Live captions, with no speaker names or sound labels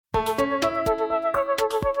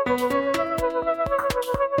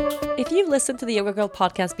If you've listened to the Yoga Girl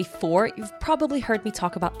podcast before, you've probably heard me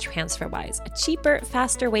talk about TransferWise, a cheaper,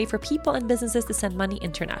 faster way for people and businesses to send money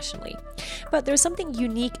internationally. But there's something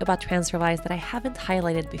unique about TransferWise that I haven't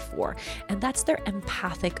highlighted before, and that's their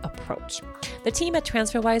empathic approach. The team at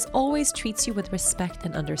TransferWise always treats you with respect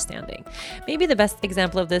and understanding. Maybe the best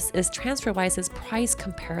example of this is TransferWise's price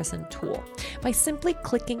comparison tool. By simply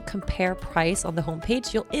clicking compare price on the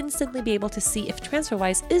homepage, you'll instantly be able to see if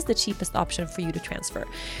TransferWise is the cheapest option for you to transfer.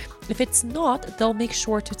 If it's not, they'll make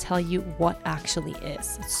sure to tell you what actually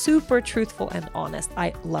is. Super truthful and honest.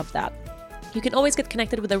 I love that. You can always get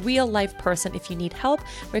connected with a real life person if you need help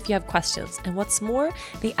or if you have questions. And what's more,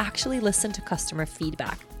 they actually listen to customer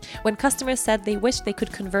feedback. When customers said they wished they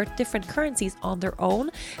could convert different currencies on their own,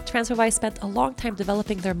 TransferWise spent a long time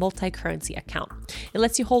developing their multi-currency account. It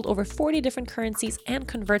lets you hold over 40 different currencies and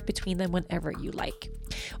convert between them whenever you like.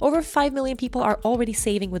 Over 5 million people are already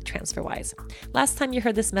saving with TransferWise. Last time you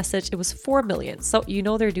heard this message, it was 4 million, so you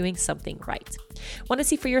know they're doing something right. Want to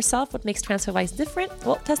see for yourself what makes TransferWise different?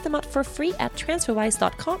 Well, test them out for free at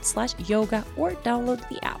transferwise.com/yoga or download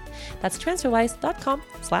the app. That's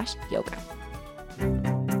transferwise.com/yoga.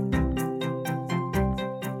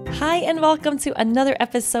 Hi, and welcome to another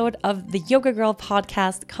episode of the Yoga Girl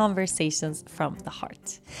podcast, Conversations from the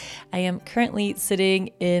Heart. I am currently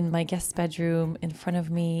sitting in my guest bedroom. In front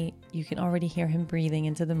of me, you can already hear him breathing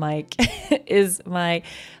into the mic, is my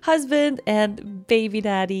husband and baby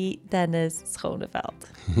daddy, Dennis Schoneveld.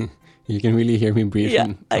 You can really hear me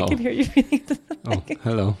breathing. Yeah, I can hear you breathing into the mic. Oh,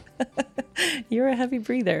 hello. You're a heavy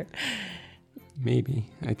breather. Maybe.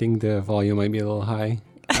 I think the volume might be a little high.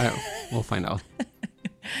 We'll find out.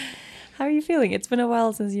 How are you feeling? It's been a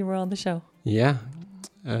while since you were on the show. Yeah.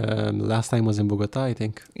 Last time was in Bogota, I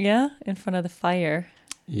think. Yeah? In front of the fire.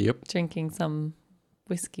 Yep. Drinking some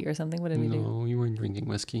whiskey or something. What did we do? No, you weren't drinking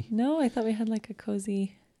whiskey. No, I thought we had like a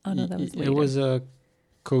cozy... Oh, no, that was later. It was a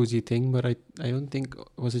cozy thing, but I don't think...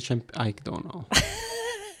 Was it champagne? I don't know.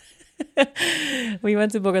 We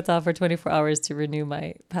went to Bogota for 24 hours to renew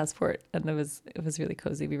my passport, and it was really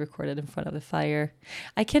cozy. We recorded in front of the fire.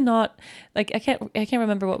 I can't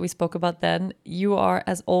remember what we spoke about then. You are,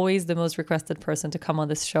 as always, the most requested person to come on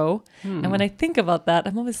this show. And when I think about that,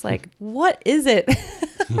 I'm always like, what is it?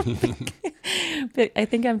 But I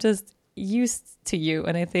think I'm just used to you,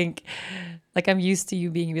 and I think like I'm used to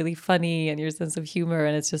you being really funny and your sense of humor,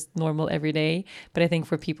 and it's just normal every day. But I think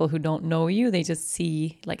for people who don't know you, they just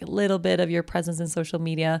see like a little bit of your presence in social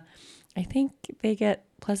media. I think they get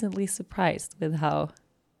pleasantly surprised with how...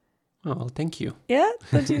 Oh, thank you. Yeah?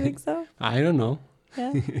 Don't you think so? I don't know.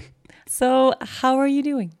 Yeah. So how are you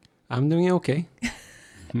doing? I'm doing okay.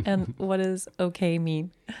 And what does okay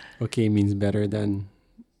mean? Okay means better than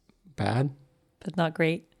bad. But not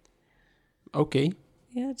great? Okay.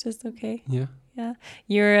 Yeah, just okay. Yeah. Yeah.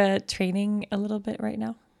 You're training a little bit right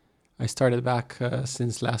now? I started back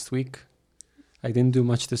since last week. I didn't do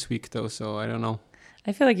much this week though, so I don't know.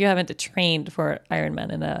 I feel like you haven't trained for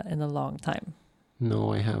Ironman in a long time.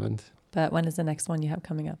 No, I haven't. But when is the next one you have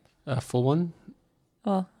coming up? A full one?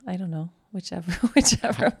 Well, I don't know. Whichever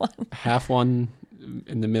one. Half one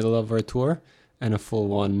in the middle of our tour and a full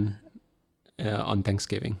one on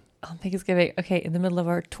Thanksgiving. On Thanksgiving. Okay, in the middle of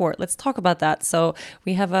our tour. Let's talk about that. So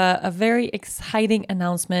we have a very exciting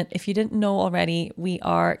announcement. If you didn't know already, we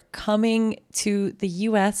are coming to the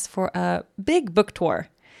US for a big book tour.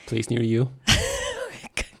 Place near you.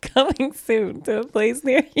 Coming soon to a place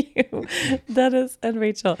near you, Dennis and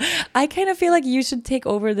Rachel. I kind of feel like you should take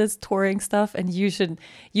over this touring stuff, and you should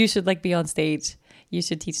like be on stage. You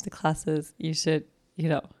should teach the classes. You should,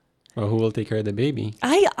 Well, who will take care of the baby?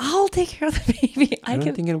 I'll take care of the baby. I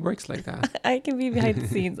don't think it works like that. I can be behind the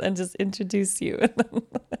scenes and just introduce you.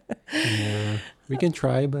 Yeah, we can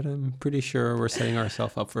try, but I'm pretty sure we're setting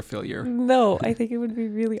ourselves up for failure. No, I think it would be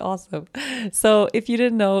really awesome. So if you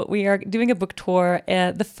didn't know, we are doing a book tour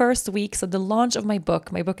the first week. So the launch of my book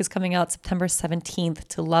is coming out September 17th.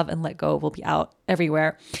 To Love and Let Go will be out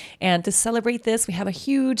everywhere. And to celebrate this, we have a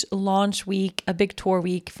huge launch week, a big tour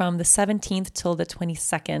week from the 17th till the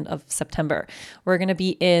 22nd of September. We're going to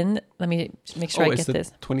be in, let me make sure I get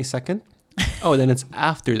this. 22nd? Oh, then it's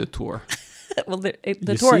after the tour. Well, the you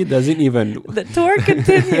tour see, doesn't even... The tour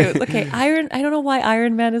continues. Okay, I don't know why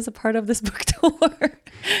Ironman is a part of this book tour,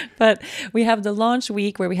 but we have the launch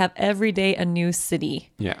week where we have every day a new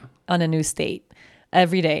city on a new state,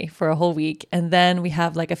 every day for a whole week. And then we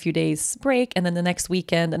have like a few days break, and then the next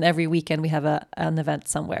weekend, and every weekend we have an event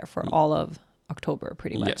somewhere for all of October,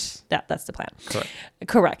 pretty much. Yes. That's the plan.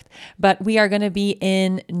 Correct. But we are going to be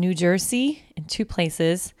in New Jersey in 2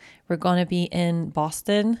 places. We're going to be in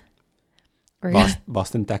Boston.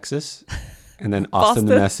 Boston, Texas, And then Austin,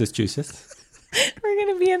 Boston. Massachusetts. We're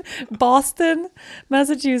going to be in Boston,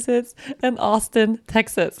 Massachusetts, and Austin,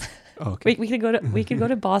 Texas. Okay. We can go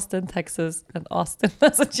to Boston, Texas, and Austin,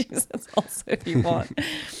 Massachusetts also if you want.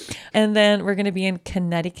 And then we're going to be in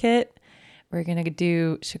Connecticut. We're going to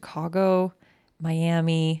do Chicago,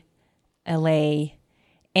 Miami, LA,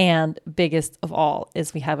 and biggest of all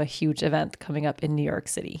is we have a huge event coming up in New York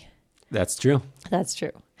City. That's true. That's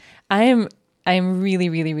true. I'm really,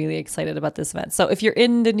 really, really excited about this event. So if you're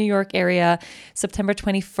in the New York area, September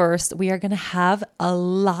 21st, we are going to have a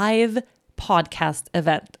live podcast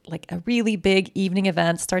event, like a really big evening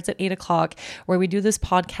event, starts at 8:00, where we do this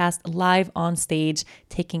podcast live on stage,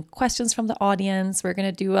 taking questions from the audience. We're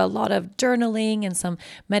going to do a lot of journaling and some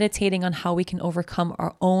meditating on how we can overcome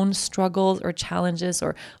our own struggles or challenges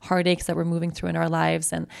or heartaches that we're moving through in our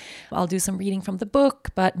lives. And I'll do some reading from the book,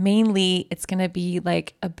 but mainly it's going to be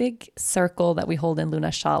like a big circle that we hold in Luna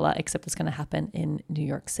Shala, except it's going to happen in New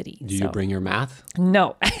York City. Do you bring your math?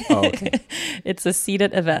 No. Oh, okay. It's a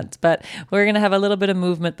seated event, but we're going to have a little bit of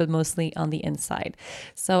movement, but mostly on the inside.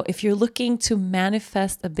 So if you're looking to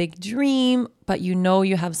manifest a big dream, but you know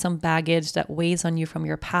you have some baggage that weighs on you from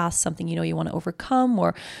your past, something you know you want to overcome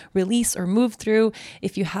or release or move through,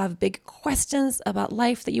 if you have big questions about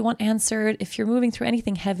life that you want answered, if you're moving through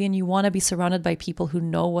anything heavy and you want to be surrounded by people who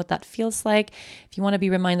know what that feels like, if you want to be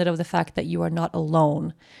reminded of the fact that you are not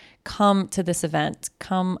alone, come to this event.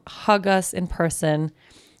 Come hug us in person.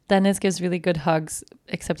 Dennis gives really good hugs,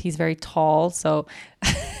 except he's very tall. So,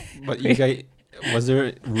 But you guys, was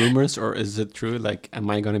there rumors or is it true? Like, am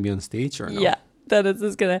I going to be on stage or no? Yeah, Dennis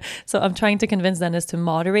is gonna. So I'm trying to convince Dennis to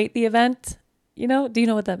moderate the event. You know, do you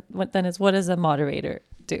know what Dennis? What does a moderator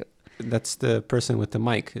do? That's the person with the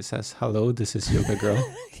mic. It says, "Hello, this is Yoga Girl."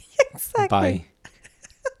 Exactly. Bye.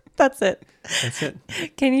 That's it. That's it.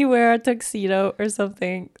 Can you wear a tuxedo or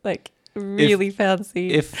something like really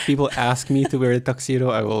fancy? If people ask me to wear a tuxedo,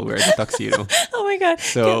 I will wear the tuxedo. Oh my God.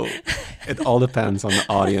 So it all depends on the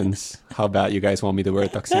audience, how bad you guys want me to wear a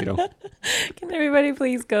tuxedo. Can everybody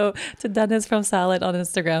please go to Dennis from Salad on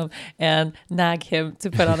Instagram and nag him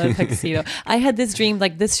to put on a tuxedo? I had this dream,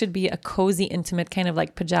 like this should be a cozy, intimate kind of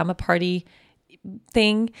like pajama party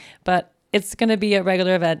thing, but it's going to be a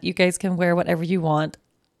regular event. You guys can wear whatever you want.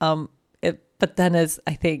 But Dennis,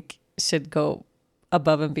 I think, should go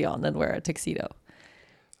above and beyond and wear a tuxedo.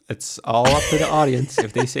 It's all up to the audience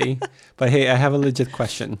if they say. But hey, I have a legit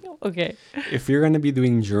question. Okay. If you're going to be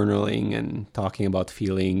doing journaling and talking about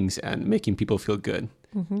feelings and making people feel good,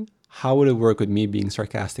 how would it work with me being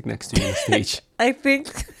sarcastic next to you on stage? I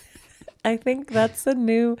think that's a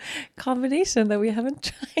new combination that we haven't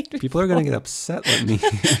tried before. People are going to get upset with me.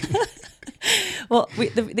 Well,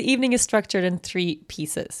 the evening is structured in 3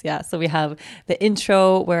 pieces. Yeah. So we have the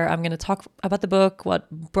intro where I'm going to talk about the book, what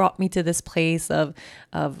brought me to this place of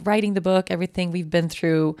writing the book, everything we've been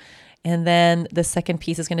through. And then the second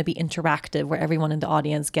piece is going to be interactive, where everyone in the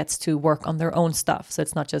audience gets to work on their own stuff. So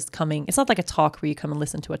it's not just it's not like a talk where you come and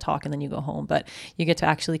listen to a talk and then you go home, but you get to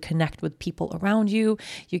actually connect with people around you.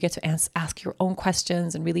 You get to ask your own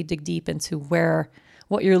questions and really dig deep into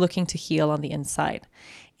what you're looking to heal on the inside.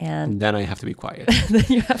 And then I have to be quiet. then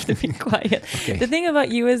you have to be quiet. Okay. The thing about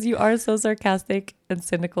you is you are so sarcastic and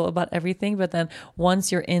cynical about everything, but then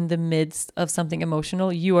once you're in the midst of something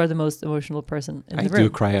emotional, you are the most emotional person in the room. I do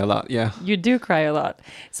cry a lot, yeah. You do cry a lot.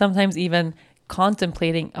 Sometimes even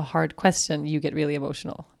contemplating a hard question, you get really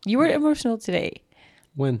emotional. You were emotional today.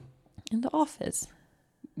 When? In the office.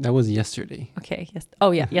 That was yesterday. Okay. Yes. Oh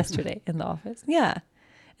yeah, yesterday in the office. Yeah.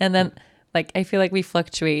 And then I feel like we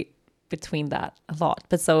fluctuate between that a lot,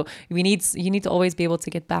 but so you need to always be able to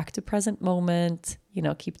get back to present moment,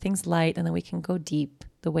 keep things light, and then we can go deep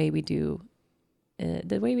the way we do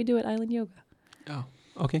at Island Yoga. Oh,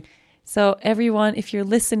 okay. So everyone, if you're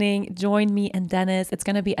listening, join me and Dennis. It's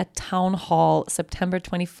going to be at Town Hall, September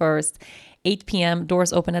 21st, 8 p.m.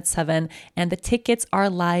 Doors open at 7, and the tickets are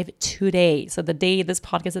live today. So the day this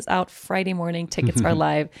podcast is out, Friday morning, tickets are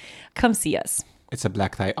live. Come see us. It's a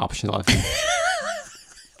black tie optional event.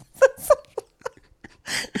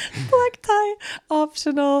 Black tie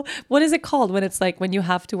optional. What is it called when it's when you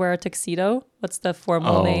have to wear a tuxedo? What's the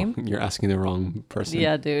formal name? You're asking the wrong person.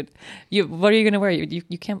 Yeah, dude. What are you gonna wear?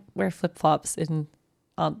 You can't wear flip flops with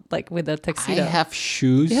a tuxedo. I have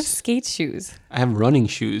shoes. You have skate shoes. I have running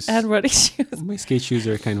shoes. And running shoes. My skate shoes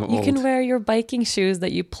are kind of old. You can wear your biking shoes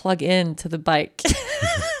that you plug into the bike.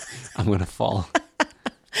 I'm gonna fall.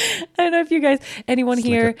 I don't know if anyone It's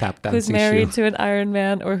here like a who's married to an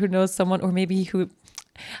Ironman or who knows someone, or maybe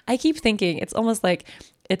I keep thinking it's almost like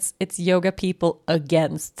it's yoga people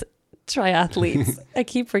against triathletes. I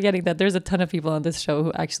keep forgetting that there's a ton of people on this show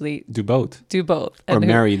who actually Do both. Or And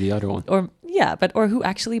marry the other one. Or who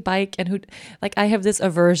actually bike and who, like, I have this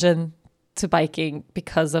aversion to biking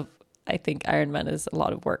because of, I think Ironman is a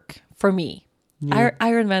lot of work for me. Yeah.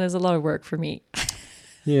 Ironman is a lot of work for me.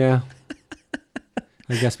 Yeah.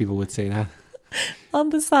 I guess people would say that. On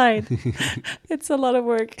the side, it's a lot of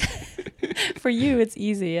work. For you, it's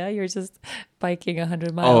easy. Yeah, you're just biking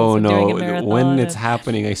 100 miles. Oh and no! doing a marathon When it's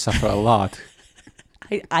happening, I suffer a lot.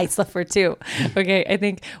 I suffer too. Okay, I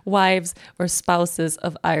think wives or spouses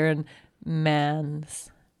of Iron Men.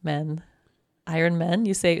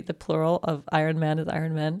 You say the plural of Iron Man is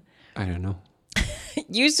Iron Men. I don't know.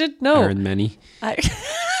 You should know. Iron many.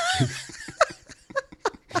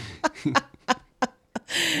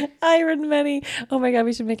 Iron many. Oh my God,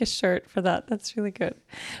 we should make a shirt for that. That's really good.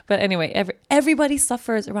 But anyway, everybody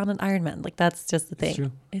suffers around an Ironman. Like, that's just the thing. It's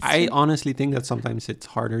true. It's I true. honestly think that sometimes it's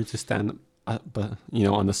harder to stand,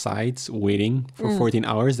 on the sides waiting for 14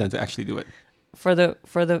 hours than to actually do it. For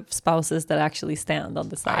the spouses that actually stand on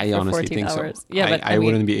the side I for honestly 14 think hours. so. Yeah, but I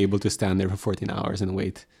wouldn't be able to stand there for 14 hours and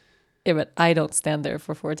wait. Yeah, but I don't stand there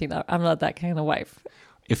for 14 hours. I'm not that kind of wife.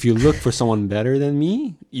 If you look for someone better than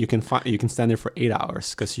me, you can stand there for 8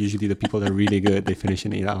 hours, because usually the people that are really good, they finish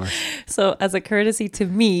in 8 hours. So as a courtesy to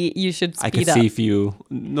me, you should speed I could up. save you.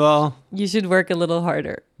 Well, You should work a little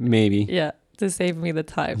harder. maybe. Yeah, to save me the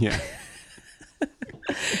time. Yeah.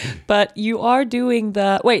 But you are doing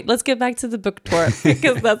wait, let's get back to the book tour,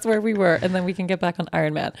 because that's where we were, and then we can get back on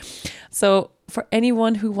Ironman. So for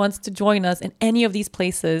anyone who wants to join us in any of these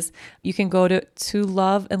places, you can go to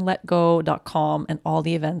loveandletgo.com, and all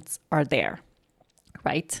the events are there,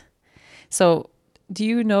 right? So do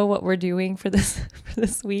you know what we're doing for this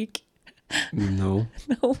week? No.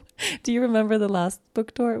 No. Do you remember the last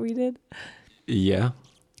book tour we did? Yeah.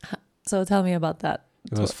 So tell me about that.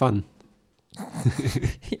 It was fun.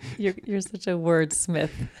 You're such a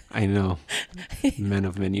wordsmith. I know. Man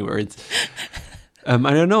of many words. I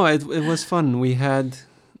don't know. It was fun. We had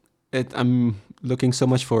it. I'm looking so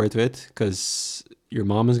much forward to it, because your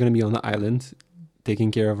mom is going to be on the island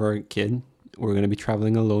taking care of our kid. We're going to be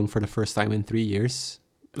traveling alone for the first time in 3 years.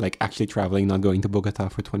 Like, actually traveling, not going to Bogota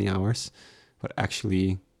for 20 hours. But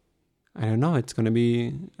actually, I don't know. It's going to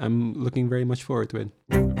be, I'm looking very much forward to it.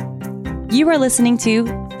 You are listening to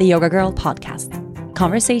the Yoga Girl Podcast.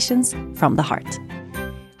 Conversations from the heart.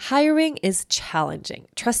 Hiring is challenging.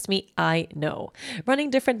 Trust me, I know. Running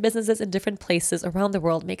different businesses in different places around the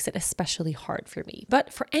world makes it especially hard for me.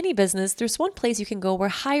 But for any business, there's one place you can go where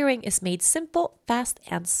hiring is made simple, fast,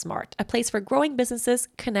 and smart. A place where growing businesses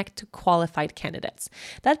connect to qualified candidates.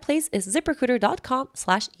 That place is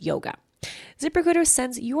ZipRecruiter.com/yoga. ZipRecruiter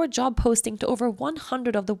sends your job posting to over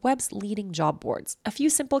 100 of the web's leading job boards. A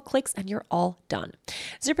few simple clicks and you're all done.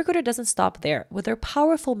 ZipRecruiter doesn't stop there. With their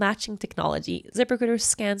powerful matching technology, ZipRecruiter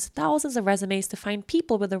scans thousands of resumes to find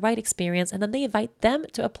people with the right experience, and then they invite them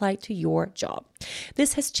to apply to your job.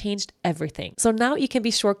 This has changed everything. So now you can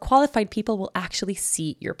be sure qualified people will actually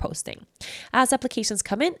see your posting. As applications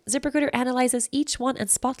come in, ZipRecruiter analyzes each one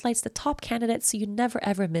and spotlights the top candidates, so you never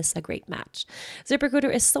ever miss a great match.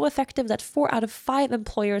 ZipRecruiter is so effective that 4 out of 5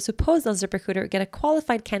 employers who post on ZipRecruiter get a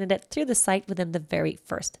qualified candidate through the site within the very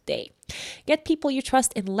first day. Get people you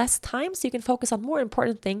trust in less time so you can focus on more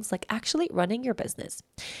important things like actually running your business.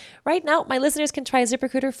 Right now, my listeners can try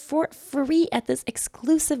ZipRecruiter for free at this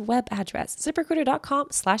exclusive web address,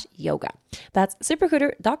 ZipRecruiter.com/yoga. That's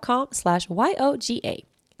ZipRecruiter.com/YOGA.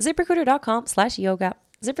 ZipRecruiter.com/yoga.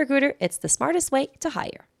 ZipRecruiter, it's the smartest way to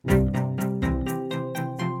hire.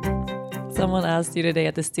 Someone asked you today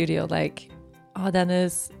at the studio, like, oh,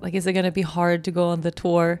 Dennis, like, is it going to be hard to go on the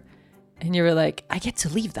tour? And you were like, I get to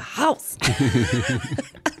leave the house.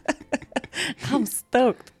 I'm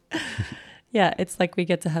stoked. Yeah, it's like we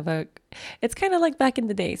get to have it's kind of like back in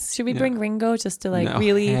the days. Should we bring Ringo just to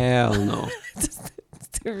really... Hell no.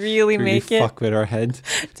 to really make it... fuck with our head.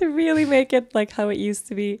 To really make it like how it used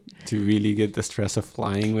to be. To really get the stress of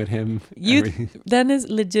flying with him. Dennis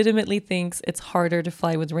legitimately thinks it's harder to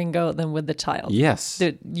fly with Ringo than with the child. Yes.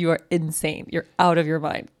 Dude, you are insane. You're out of your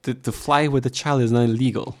mind. To fly with the child is not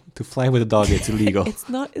illegal. To fly with a dog, it's illegal. It's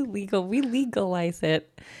not illegal. We legalize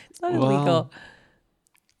it. It's not illegal.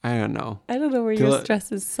 I don't know. I don't know where your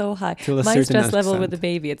stress is so high. My stress level with the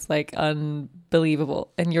baby, it's like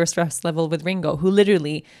unbelievable. And your stress level with Ringo, who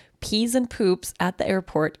literally pees and poops at the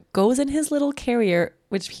airport, goes in his little carrier,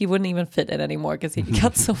 which he wouldn't even fit in anymore because he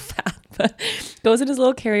got so fat, but goes in his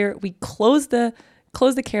little carrier. We close the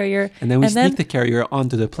carrier. And then we sneak the carrier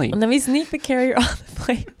onto the plane. And then we sneak the carrier on the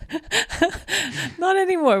plane. Not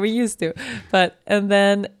anymore. We used to. And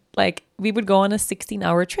then like we would go on a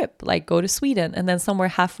 16-hour trip, like go to Sweden, and then somewhere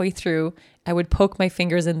halfway through I would poke my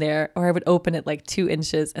fingers in there, or I would open it like 2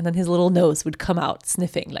 inches, and then his little nose would come out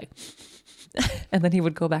sniffing like and then he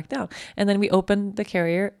would go back down. And then we opened the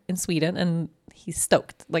carrier in Sweden, and he's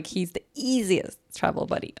stoked. Like, he's the easiest travel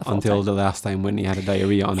buddy of Until all time. the last time when he had a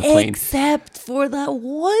diarrhea on a plane. Except for that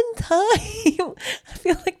one time. I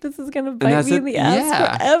feel like this is going to bite me in the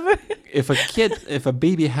ass forever. If a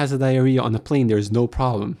baby has a diarrhea on a plane, there's no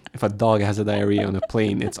problem. If a dog has a diarrhea on a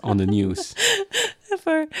plane, it's on the news.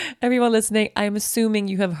 For everyone listening, I'm assuming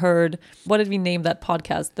you have heard, what did we name that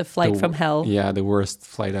podcast? The Flight from Hell. Yeah, the worst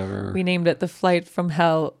flight ever. We named it The Flight from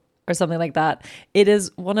Hell or something like that. It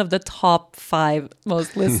is one of the top 5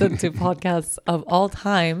 most listened to podcasts of all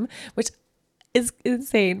time, which is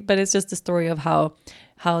insane, but it's just a story of how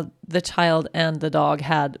the child and the dog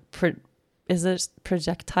had, is it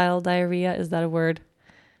projectile diarrhea? Is that a word?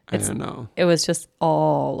 I don't know. It was just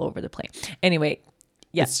all over the place. Anyway,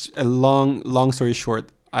 yes. It's a long story short.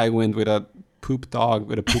 I went with a poop dog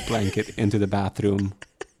with a poop blanket into the bathroom,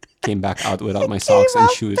 came back out without my socks and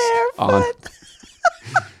shoes on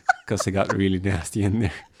because it got really nasty in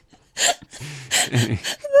there. Anyway.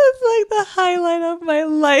 That's like the highlight of my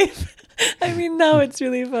life. I mean, now it's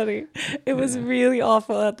really funny. It was really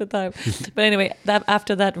awful at the time. But anyway,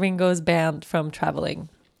 after that, Ringo's banned from traveling.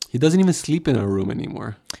 He doesn't even sleep in our room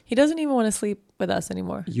anymore. He doesn't even want to sleep with us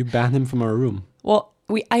anymore. You banned him from our room. Well,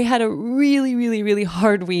 I had a really, really, really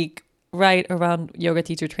hard week right around yoga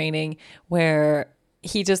teacher training where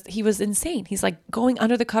he was insane. He's like going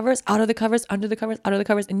under the covers, out of the covers, under the covers, out of the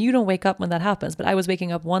covers. And you don't wake up when that happens. But I was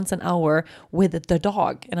waking up once an hour with the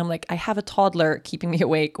dog. And I'm like, I have a toddler keeping me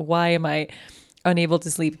awake. Why am I unable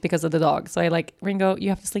to sleep? Because of the dog. So I like, Ringo, you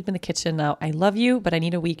have to sleep in the kitchen now. I love you, but I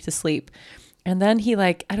need a week to sleep. And then he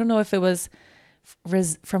like, I don't know if it was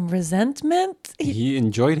from resentment. He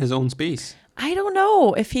enjoyed his own space. I don't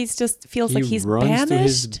know if he's just feels like he's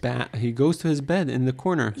banished. He goes to his bed in the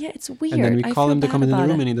corner. Yeah, it's weird. And then we call him to come in the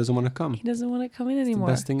room and he doesn't want to come. He doesn't want to come in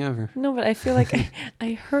anymore. It's the best thing ever. No, but I feel like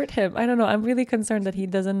I hurt him. I don't know. I'm really concerned that he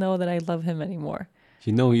doesn't know that I love him anymore.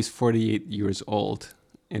 You know he's 48 years old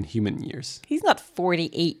in human years. He's not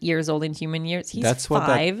 48 years old in human years. He's 5. That's what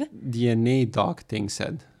that DNA doc thing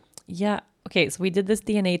said. Yeah. Okay, so we did this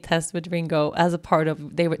DNA test with Ringo as a part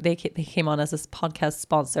of, they came on as this podcast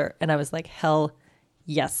sponsor, and I was like, hell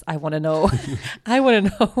yes, I want to know. I want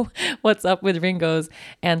to know what's up with Ringo's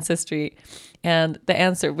ancestry. And the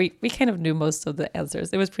answer, we kind of knew most of the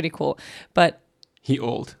answers. It was pretty cool. But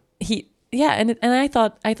old. And I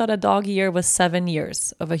thought a dog year was 7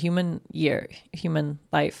 years of a human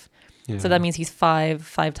life. Yeah. So that means he's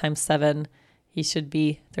 5 times 7. He should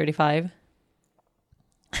be 35.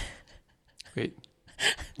 Wait.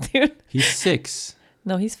 Dude. He's 6.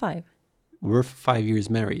 No, he's 5. We're 5 years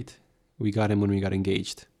married. We got him when we got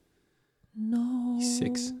engaged. No. He's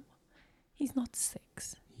 6. He's not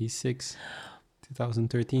 6. He's 6.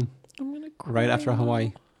 2013. I'm going to cry. Right after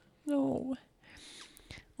Hawaii. No.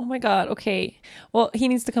 Oh my God. Okay. Well, he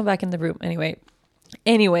needs to come back in the room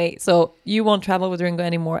anyway. So you won't travel with Ringo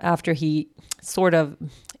anymore after he sort of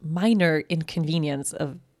minor inconvenience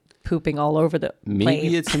of pooping all over the plane.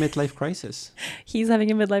 Maybe it's a midlife crisis. He's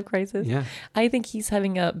having a midlife crisis? Yeah. I think he's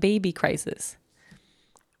having a baby crisis.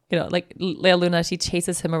 You know, like Lea Luna, she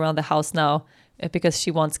chases him around the house now because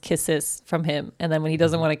she wants kisses from him. And then when he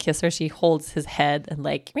doesn't want to kiss her, she holds his head and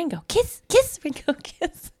like, Ringo, kiss, Ringo,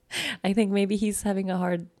 kiss. I think maybe he's having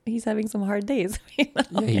some hard days.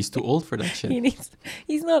 Yeah, he's too old for that shit.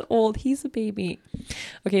 He's not old. He's a baby.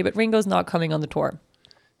 Okay, but Ringo's not coming on the tour.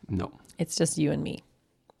 No. It's just you and me.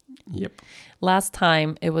 Yep. Last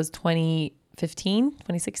time it was 2015,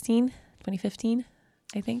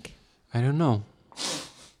 I think. I don't know.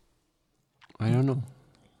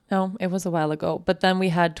 No, it was a while ago. But then we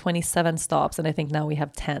had 27 stops, and I think now we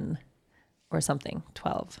have 10 or something,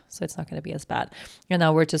 12. So it's not going to be as bad. And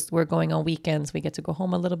now we're going on weekends. We get to go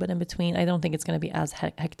home a little bit in between. I don't think it's going to be as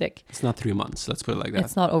hectic. It's not 3 months. Let's put it like that.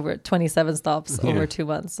 It's not over 27 stops over 2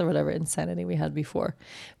 months or whatever insanity we had before.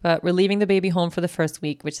 But we're leaving the baby home for the first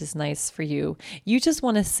week, which is nice for you. You just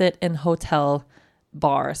want to sit in hotel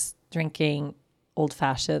bars drinking old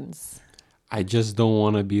fashions. I just don't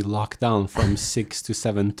want to be locked down from 6 to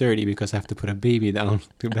 7:30 because I have to put a baby down.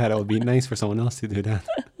 Too bad. It would be nice for someone else to do that.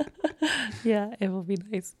 Yeah, it will be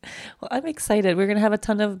nice. Well, I'm excited. We're going to have a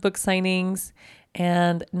ton of book signings,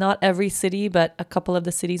 and not every city, but a couple of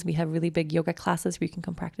the cities, we have really big yoga classes where you can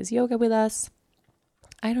come practice yoga with us.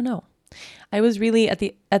 I don't know. I was really at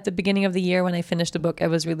the beginning of the year when I finished the book, I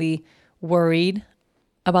was really worried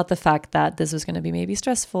about the fact that this was going to be maybe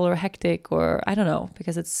stressful or hectic, or I don't know,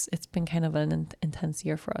 because it's been kind of an intense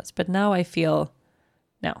year for us. But now I feel,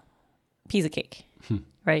 no, piece of cake,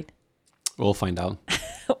 right? We'll find out.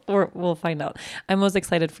 Or we'll find out. I'm most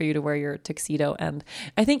excited for you to wear your tuxedo. And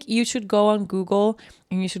I think you should go on Google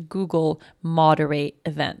and you should Google moderate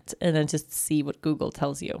event and then just see what Google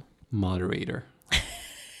tells you. Moderator.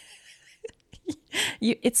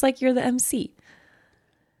 It's like you're the MC.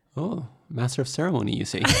 Oh, master of ceremony, you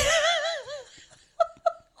say.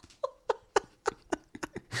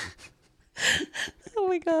 Oh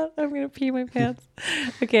my God, I'm going to pee my pants.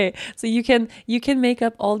 Okay, so you can make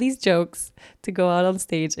up all these jokes to go out on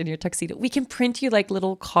stage in your tuxedo. We can print you like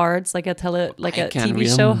little cards, like a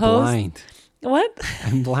TV show host. Blind. What?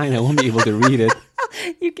 I'm blind. I won't be able to read it.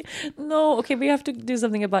 No, okay, we have to do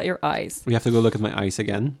something about your eyes. We have to go look at my eyes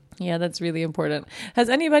again. Yeah, that's really important. Has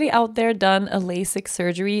anybody out there done a LASIK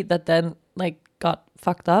surgery that then like got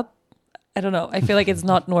fucked up? I don't know. I feel like it's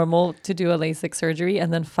not normal to do a LASIK surgery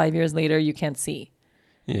and then 5 years later you can't see.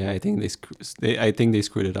 Yeah, I think they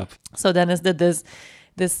screwed it up. So Dennis did this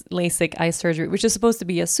LASIK eye surgery, which is supposed to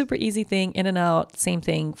be a super easy thing, in and out, same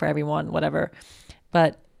thing for everyone, whatever.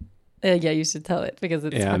 But yeah, you should tell it because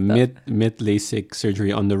it's mid LASIK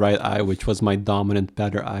surgery on the right eye, which was my dominant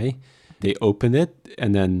better eye. They open it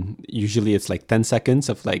and then usually it's like 10 seconds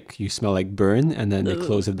of like you smell like burn and then they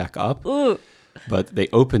close it back up. Ooh. But they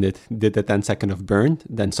opened it, did the 10 second of burn,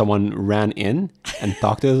 then someone ran in and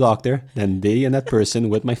talked to the doctor. Then they and that person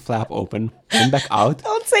with my flap open went back out.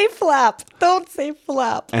 Don't say flap. Don't say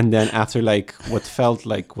flap. And then after like what felt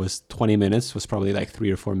like was 20 minutes, was probably like 3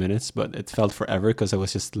 or 4 minutes, but it felt forever because I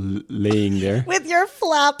was just laying there. With your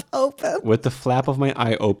flap open. With the flap of my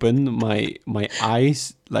eye open, my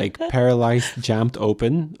eyes like paralyzed, jammed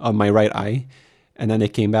open on my right eye. And then they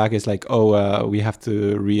came back, it's like, we have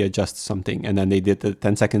to readjust something. And then they did the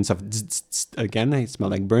 10 seconds of again, I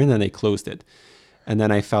smelled like burn, and they closed it. And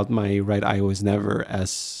then I felt my right eye was never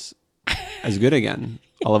as good again.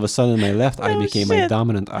 All of a sudden, my left eye became my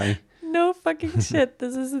dominant eye. No fucking shit.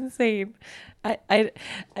 This is insane. I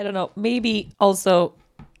don't know. Maybe also,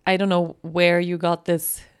 I don't know where you got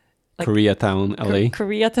this. Like, Koreatown, LA.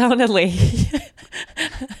 Koreatown, LA.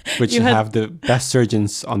 Which have the best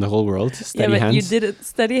surgeons on the whole world. Steady hands. You didn't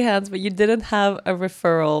steady hands, but you didn't have a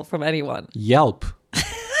referral from anyone. Yelp.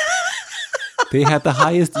 They had the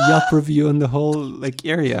highest Yelp review in the whole like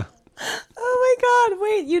area. Oh my God!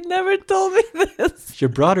 Wait, you never told me this. Your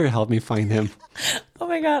brother helped me find him. Oh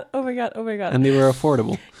my God! Oh my God! Oh my God! And they were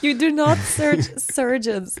affordable. You do not search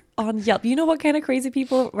surgeons on Yelp. You know what kind of crazy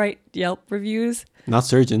people write Yelp reviews? Not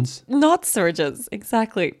surgeons. Not surgeons.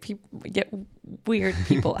 Exactly. People get weird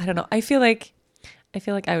people. I don't know. I feel like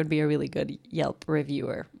I would be a really good Yelp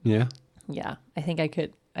reviewer. Yeah. Yeah. I think I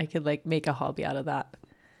could like make a hobby out of that.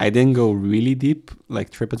 I didn't go really deep, like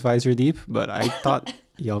TripAdvisor deep, but I thought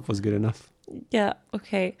Yelp was good enough. Yeah.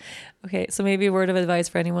 Okay. So maybe a word of advice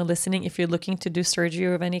for anyone listening. If you're looking to do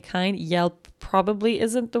surgery of any kind, Yelp probably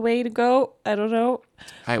isn't the way to go. I don't know.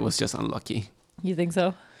 I was just unlucky. You think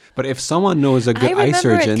so? But if someone knows a good eye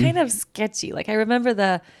surgeon... I remember it kind of sketchy. Like I remember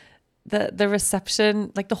the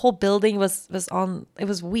reception, like the whole building was on, it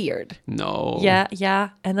was weird. No. Yeah.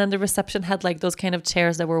 And then the reception had like those kind of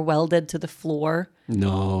chairs that were welded to the floor.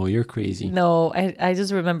 No, you're crazy. No, I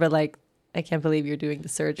just remember like, I can't believe you're doing the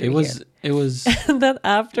surgery. It was. And then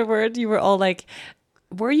afterward, you were all like,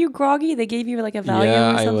 were you groggy? They gave you like a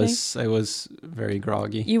Valium or something? I was very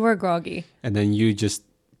groggy. You were groggy. And then you just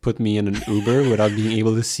put me in an Uber without being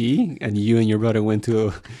able to see, and you and your brother went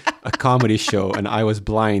to a comedy show, and I was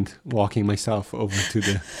blind walking myself over to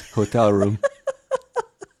the hotel room.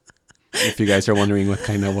 If you guys are wondering what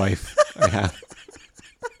kind of wife I have.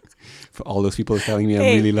 For all those people telling me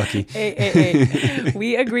I'm really lucky. Hey.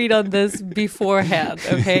 We agreed on this beforehand,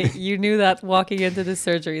 okay? You knew that walking into the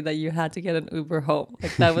surgery that you had to get an Uber home.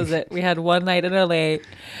 Like that was it. We had one night in LA.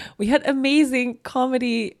 We had amazing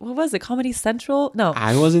comedy. What was it? Comedy Central? No.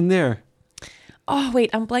 I wasn't there. Oh, wait,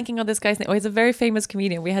 I'm blanking on this guy's name. Oh, he's a very famous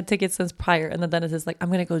comedian. We had tickets since prior. And then Dennis is like, I'm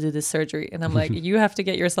going to go do this surgery. And I'm like, you have to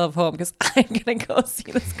get yourself home because I'm going to go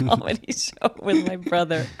see this comedy show with my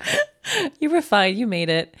brother. You were fine. You made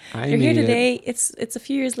it. You're here today. It's a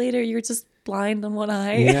few years later. You're just blind on one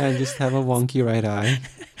eye. Yeah, I just have a wonky right eye.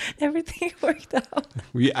 Everything worked out.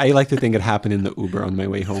 I like to think it happened in the Uber on my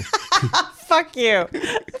way home. Fuck you.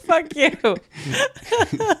 Fuck you.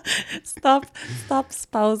 Stop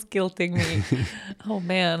spouse guilting me. Oh,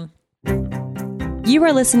 man. You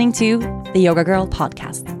are listening to the Yoga Girl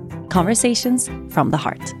podcast. Conversations from the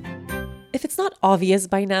heart. If it's not obvious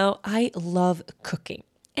by now, I love cooking.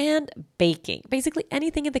 and baking. Basically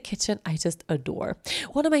anything in the kitchen I just adore.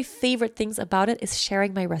 One of my favorite things about it is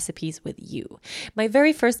sharing my recipes with you. My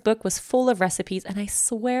very first book was full of recipes, and I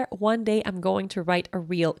swear one day I'm going to write a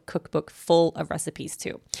real cookbook full of recipes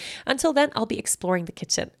too. Until then, I'll be exploring the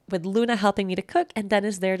kitchen with Luna helping me to cook and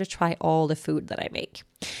Dennis there to try all the food that I make.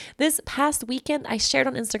 This past weekend, I shared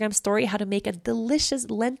on Instagram story how to make a delicious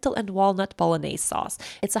lentil and walnut bolognese sauce.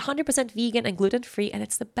 It's 100% vegan and gluten-free, and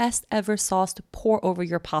it's the best ever sauce to pour over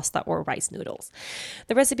your pasta or rice noodles.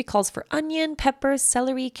 The recipe calls for onion, peppers,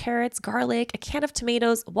 celery, carrots, garlic, a can of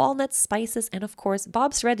tomatoes, walnuts, spices, and of course,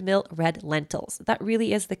 Bob's Red Mill red lentils. That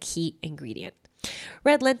really is the key ingredient.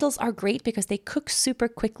 Red lentils are great because they cook super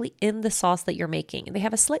quickly in the sauce that you're making. They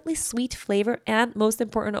have a slightly sweet flavor, and most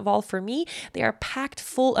important of all for me, they are packed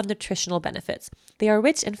full of nutritional benefits. They are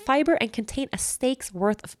rich in fiber and contain a steak's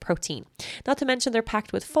worth of protein. Not to mention they're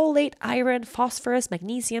packed with folate, iron, phosphorus,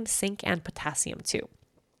 magnesium, zinc, and potassium too.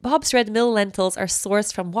 Bob's Red Mill lentils are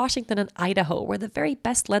sourced from Washington and Idaho, where the very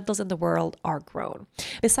best lentils in the world are grown.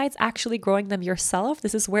 Besides actually growing them yourself,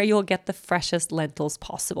 this is where you'll get the freshest lentils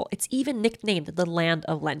possible. It's even nicknamed the land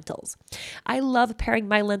of lentils. I love pairing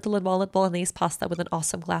my lentil and walnut bolognese pasta with an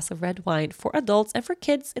awesome glass of red wine. For adults and for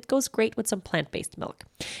kids, it goes great with some plant-based milk.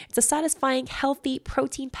 It's a satisfying, healthy,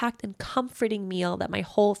 protein-packed, and comforting meal that my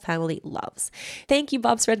whole family loves. Thank you,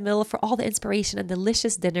 Bob's Red Mill, for all the inspiration and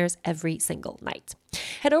delicious dinners every single night.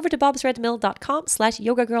 Head over to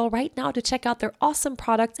bobsredmill.com/yogagirl right now to check out their awesome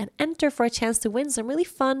products and enter for a chance to win some really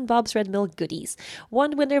fun Bob's Red Mill goodies.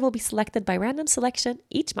 One winner will be selected by random selection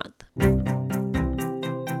each month.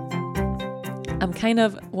 I'm kind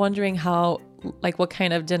of wondering what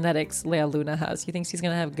kind of genetics Lea Luna has. You think she's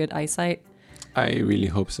going to have good eyesight? I really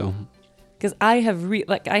hope so. Because I have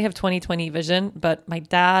 20/20 vision, but my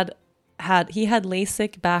dad had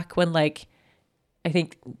LASIK back when I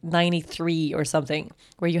think 93 or something,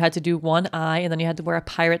 where you had to do one eye and then you had to wear a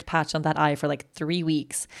pirate patch on that eye for 3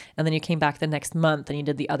 weeks. And then you came back the next month and you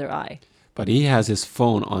did the other eye. But he has his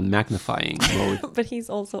phone on magnifying mode. But he's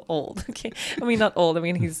also old. Okay. I mean, not old. I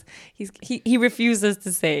mean, he refuses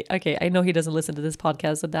to say, okay, I know he doesn't listen to this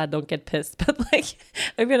podcast, so Dad, don't get pissed. But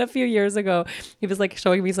a few years ago, he was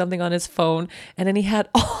showing me something on his phone, and then he had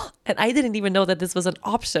and I didn't even know that this was an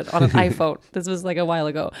option on an iPhone. This was a while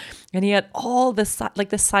ago. And he had all the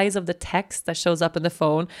size of the text that shows up in the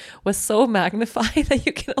phone was so magnified that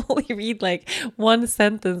you can only read one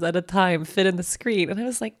sentence at a time fit in the screen. And I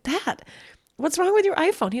was like, Dad, what's wrong with your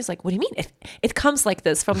iPhone? He was like, what do you mean? It comes like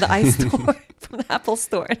this from the iStore, from the Apple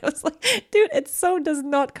store. And I was like, dude, it so does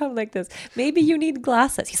not come like this. Maybe you need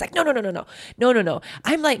glasses. He's like, no.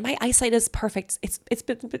 I'm my eyesight is perfect. It's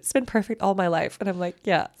been perfect all my life. And I'm like,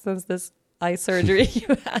 yeah, since this eye surgery you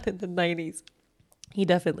had in the 90s. He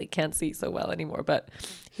definitely can't see so well anymore, but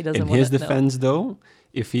he doesn't want to know. In his defense, though,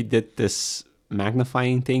 if he did this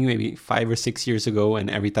magnifying thing maybe 5 or 6 years ago,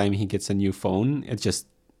 and every time he gets a new phone, it just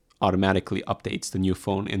automatically updates the new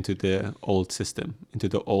phone into the old system, into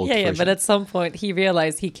the old version. Yeah, but at some point he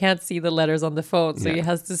realized he can't see the letters on the phone, so he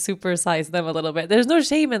has to supersize them a little bit. There's no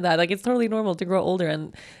shame in that. It's totally normal to grow older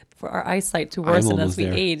and for our eyesight to worsen as we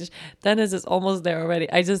age. Dennis is almost there already.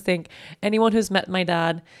 I just think anyone who's met my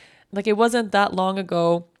dad, it wasn't that long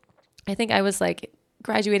ago. I think I was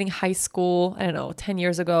graduating high school, I don't know, 10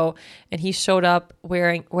 years ago, and he showed up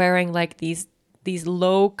wearing these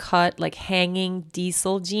low cut, hanging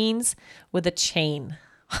diesel jeans with a chain.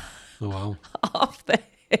 Oh, wow. Off the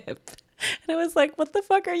hip. And I was like, what the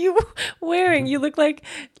fuck are you wearing? You look like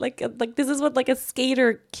this is what a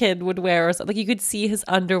skater kid would wear or something. You could see his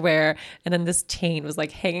underwear, and then this chain was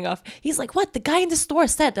hanging off. He's like, what? The guy in the store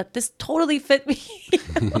said that this totally fit me.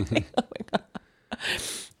 I'm like, oh my God.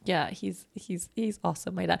 Yeah, he's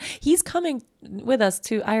awesome, my dad. He's coming with us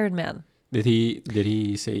to Iron Man. Did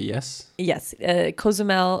he say yes? Yes,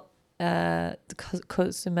 Cozumel, Mexico.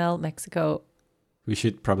 We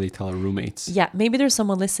should probably tell our roommates. Yeah, maybe there's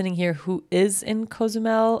someone listening here who is in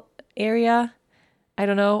Cozumel area. I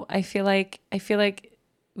don't know. I feel like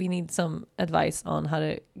we need some advice on how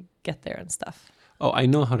to get there and stuff. Oh, I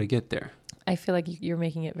know how to get there. I feel like you're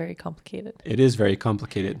making it very complicated. It is very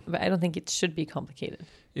complicated. But I don't think it should be complicated.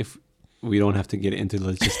 If we don't have to get into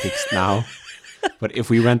logistics now. But if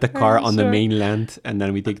we rent a car on the mainland and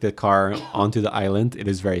then we take the car onto the island, it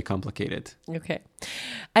is very complicated. Okay.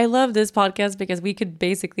 I love this podcast because we could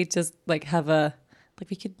basically just we could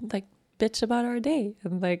bitch about our day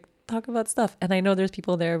and talk about stuff. And I know there's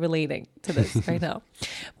people there relating to this right now.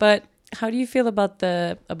 But how do you feel about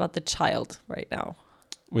the child right now?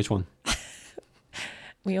 Which one?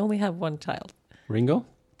 We only have one child. Ringo?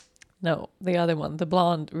 No, the other one, the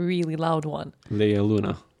blonde, really loud one. Lea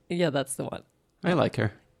Luna. Yeah, that's the one. I like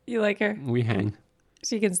her. You like her? We hang.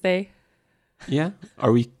 She can stay. Yeah.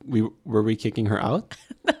 Were we kicking her out?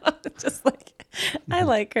 No, just like, I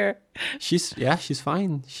like her. She's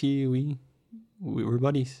fine. We were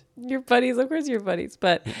buddies. You're buddies. Of course you're buddies.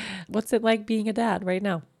 But what's it like being a dad right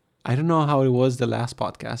now? I don't know how it was the last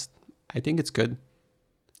podcast. I think it's good.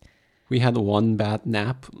 We had one bad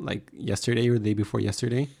nap like yesterday or the day before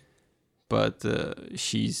yesterday. But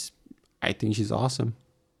I think she's awesome.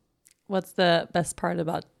 What's the best part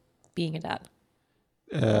about being a dad?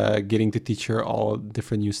 Getting to teach her all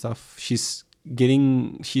different new stuff. She's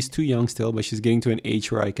too young still, but she's getting to an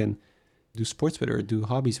age where I can do sports with her, do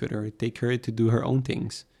hobbies with her, take her to do her own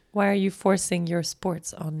things. Why are you forcing your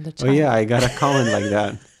sports on the child? Oh yeah, I got a comment like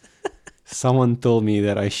that. Someone told me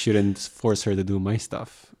that I shouldn't force her to do my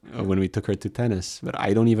stuff when we took her to tennis, but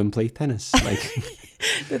I don't even play tennis. Like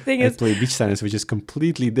the thing I is, play beach tennis, which is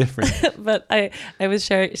completely different. but I was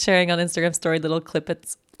sharing on Instagram story little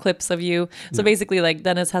clips of you. So basically, like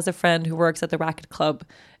Dennis has a friend who works at the racket club,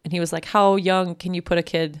 and he was like, "How young can you put a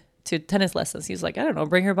kid to tennis lessons?" He's like, "I don't know,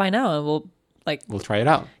 bring her by now, and we'll try it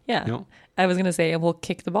out." Yeah, you know? I was gonna say, and we'll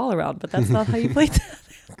kick the ball around, but that's not how you play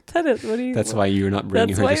tennis. What do you? That's why you're not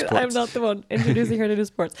bringing her to sports. I'm not the one introducing her to do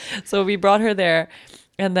sports. So we brought her there,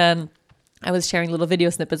 and then I was sharing little video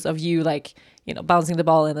snippets of you, like, you know, bouncing the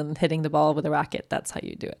ball in and hitting the ball with a racket. That's how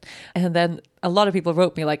you do it. And then a lot of people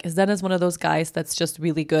wrote me like, is Dennis one of those guys that's just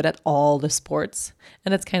really good at all the sports?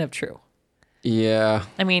 And it's kind of true. Yeah.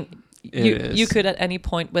 I mean, you could at any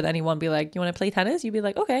point with anyone be like, you want to play tennis? You'd be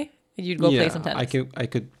like, okay. And you'd go play some tennis. I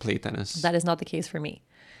could play tennis. That is not the case for me.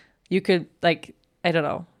 You could, like, I don't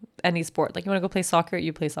know, any sport. Like, you want to go play soccer?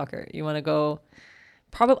 You play soccer. You want to go,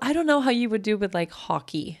 probably, I don't know how you would do with like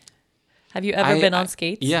hockey. Have you ever been on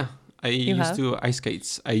skates? Yeah. I used to ice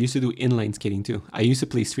skates. I used to do inline skating too. I used to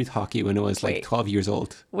play street hockey when I was like 12 years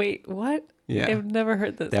old. Wait, what? Yeah. I've never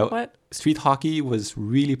heard this. What? Street hockey was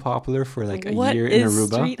really popular for like a what year in is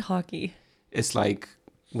Aruba. Street hockey? It's like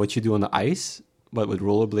what you do on the ice, but with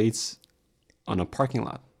rollerblades on a parking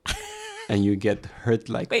lot. And you get hurt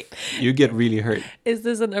you get really hurt. Is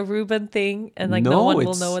this an Aruban thing and like no one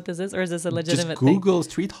will know what this is? Or is this a legitimate thing? Just Google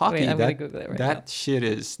street hockey. Wait, I'm going to Google it right now. That shit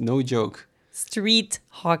is no joke. Street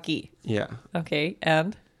hockey. Yeah. Okay,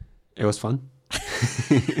 and? It was fun.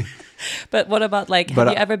 But what about like, have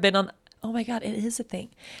you ever been on... Oh my God, it is a thing.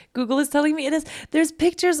 Google is telling me it is. There's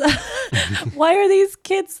pictures. Why are these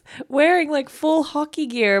kids wearing like full hockey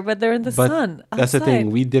gear, but they're in the sun outside? That's the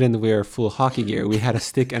thing. We didn't wear full hockey gear. We had a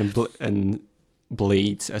stick and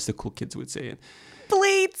blades, as the cool kids would say it.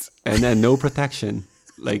 Blades. And then no protection.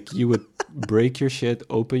 Like you would break your shit,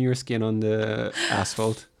 open your skin on the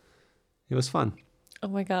asphalt. It was fun. Oh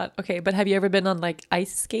my God. Okay, but have you ever been on like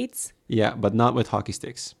ice skates? Yeah, but not with hockey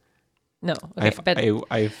sticks. No,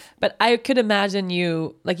 okay, but I could imagine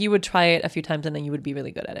you would try it a few times and then you would be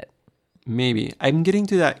really good at it. Maybe. I'm getting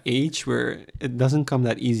to that age where it doesn't come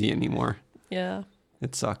that easy anymore. Yeah.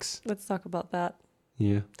 It sucks. Let's talk about that.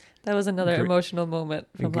 Yeah. That was another emotional moment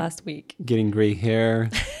from last week. Getting gray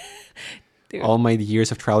hair. Dude. All my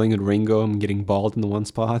years of traveling with Ringo, I'm getting bald in the one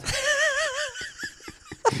spot.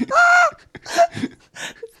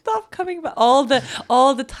 Stop coming back. All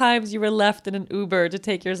the times you were left in an Uber to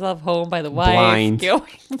take yourself home by the wife. Blind.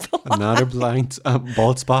 Another blind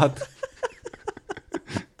bald spot.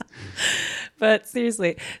 But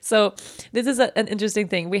seriously, so this is an interesting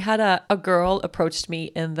thing. We had a girl approached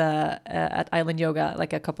me in the at Island Yoga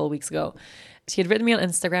like a couple of weeks ago. She had written me on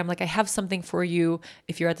Instagram, like, I have something for you.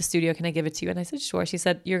 If you're at the studio, can I give it to you? And I said, sure. She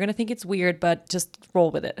said, you're going to think it's weird, but just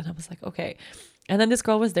roll with it. And I was like, okay. And then this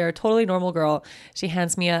girl was there, a totally normal girl. She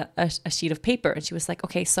hands me a sheet of paper and she was like,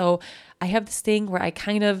 okay, so I have this thing where I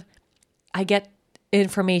get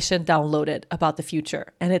information downloaded about the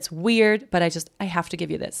future. And it's weird, but I have to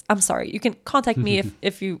give you this. I'm sorry. You can contact me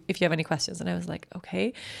if you have any questions. And I was like,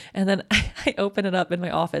 okay. And then I open it up in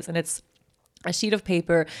my office and it's a sheet of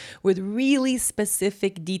paper with really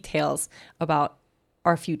specific details about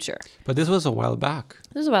our future. But this was a while back.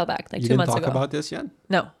 This was a while back, like 2 months ago. You didn't talk about this yet?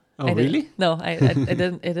 No. Oh, really? No, I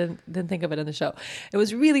didn't think of it in the show. It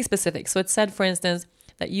was really specific. So it said, for instance,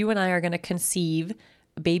 that you and I are going to conceive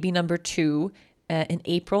baby number 2 in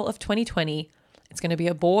April of 2020. It's going to be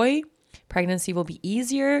a boy. Pregnancy will be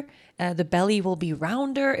easier. The belly will be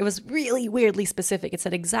rounder. It was really weirdly specific. It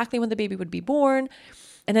said exactly when the baby would be born.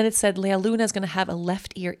 And then it said Lea Luna is going to have a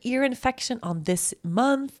left ear infection on this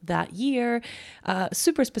month, that year.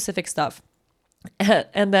 Super specific stuff.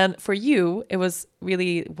 And then for you, it was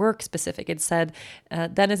really work specific. It said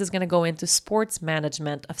Dennis is going to go into sports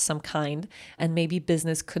management of some kind and maybe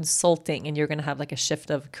business consulting. And you're going to have like a shift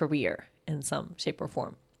of career in some shape or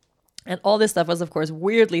form. And all this stuff was, of course,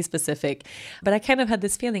 weirdly specific. But I kind of had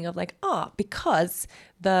this feeling of like, because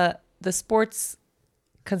the sports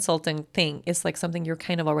consulting thing is like something you're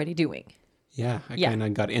kind of already doing. Yeah, I kind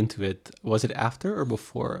of got into it. Was it after or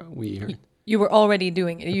before we heard? You were already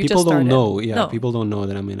doing it. You People just started. don't know. Yeah, No. people don't know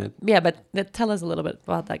that I'm in it. Yeah, but tell us a little bit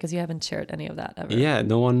about that because you haven't shared any of that ever. Yeah,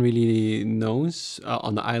 no one really knows.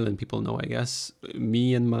 On the island, people know, I guess.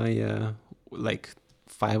 Me and my like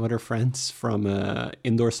 5 other friends from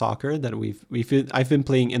indoor soccer that I've been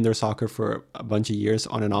playing indoor soccer for a bunch of years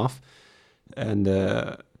on and off, and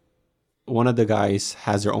one of the guys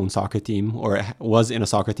has their own soccer team or was in a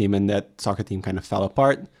soccer team, and that soccer team kind of fell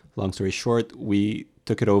apart. Long story short, we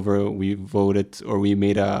took it over. We voted, or we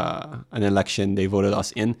made an election. They voted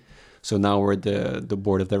us in, so now we're the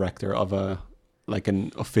board of director of an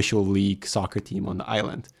official league soccer team on the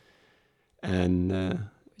island, and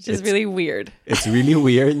which is really weird. It's really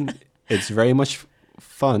weird. It's very much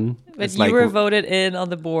fun. But it's you were voted in on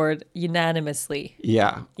the board unanimously.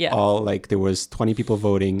 Yeah. There was 20 people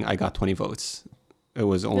voting. I got 20 votes. It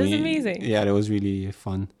was only... That's amazing. Yeah, it was really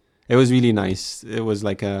fun. It was really nice. It was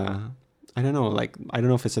like I don't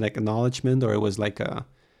know if it's an acknowledgement or it was like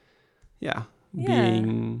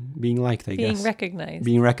being liked, I guess. Being recognized.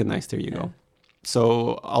 Being recognized, there you go.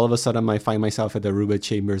 So all of a sudden I find myself at the Aruba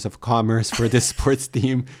Chambers of Commerce for this sports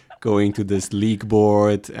team, going to this league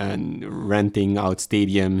board and renting out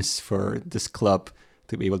stadiums for this club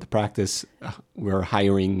to be able to practice. We're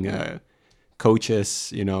hiring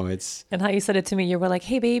coaches, it's... And how you said it to me, you were like,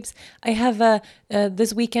 hey babes, I have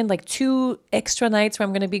this weekend like 2 extra nights where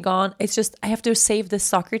I'm going to be gone. It's just, I have to save this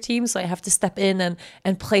soccer team. So I have to step in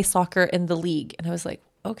and play soccer in the league. And I was like,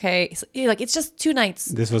 okay. So, it's just 2 nights.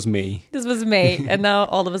 This was May. And now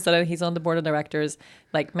all of a sudden he's on the board of directors,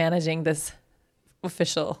 like managing this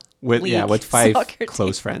official with 5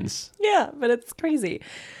 close team. Friends. Yeah, but it's crazy.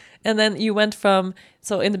 And then you went from,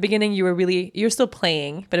 so in the beginning you're still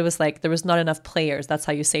playing, but it was like there was not enough players. That's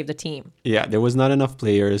how you saved the team. Yeah, there was not enough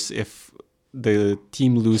players. If the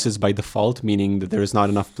team loses by default, meaning that there is not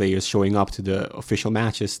enough players showing up to the official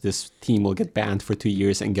matches, this team will get banned for 2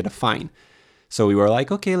 years and get a fine. So we were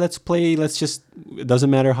like, okay, let's play. It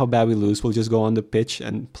doesn't matter how bad we lose. We'll just go on the pitch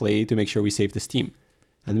and play to make sure we save this team.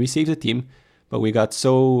 And we saved the team, but we got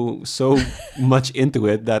so much into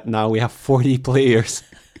it that now we have 40 players.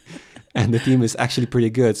 And the team is actually pretty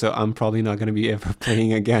good, so I'm probably not going to be ever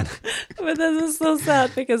playing again. But this is so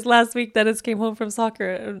sad because last week Dennis came home from soccer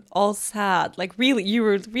and all sad. Like really, you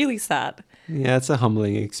were really sad. Yeah, it's a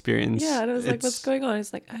humbling experience. Yeah, and I was like, what's going on?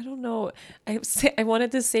 It's like, I don't know. I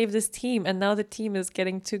wanted to save this team, and now the team is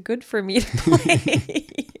getting too good for me to play.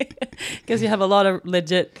 Because you have a lot of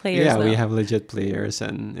legit players now. We have legit players,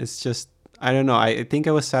 and it's just, I don't know. I think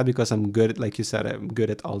I was sad because I'm good, like you said, I'm good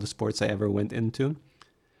at all the sports I ever went into.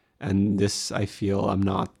 And this, I feel I'm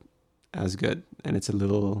not as good. And it's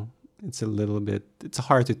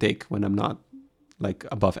hard to take when I'm not like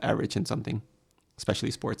above average in something,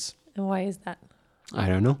 especially sports. And why is that? I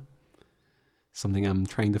don't know. Something I'm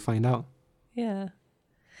trying to find out. Yeah.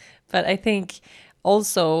 But I think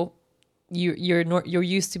also you're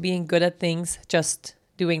used to being good at things, just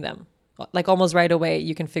doing them. Like almost right away,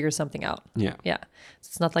 you can figure something out. Yeah. Yeah. So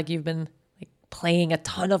it's not like you've been playing a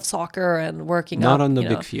ton of soccer and working not on the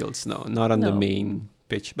big fields, not on the main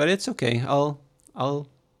pitch, but it's okay. I'll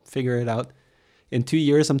figure it out. In 2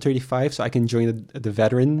 years I'm 35, so I can join the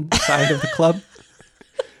veteran side of the club.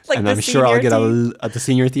 And I'm sure I'll get at the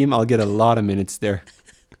senior team I'll get a lot of minutes there.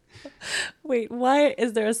 Wait, why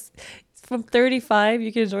is there from 35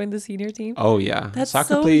 you can join the senior team? Oh yeah. That's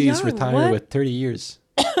soccer so players young. retire with 30 years.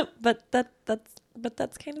 but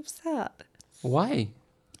that's kind of sad. Why?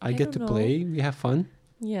 I get to play. We have fun.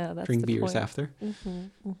 Yeah, that's drink the beers point. after.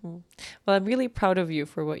 Well, I'm really proud of you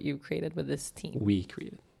for what you created with this team. We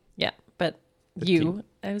created. Yeah, but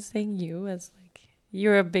I was saying you as like,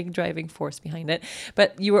 you're a big driving force behind it.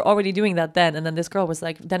 But you were already doing that then. And then this girl was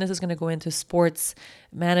like, Dennis is going to go into sports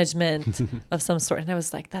management of some sort. And I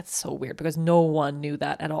was like, that's so weird because no one knew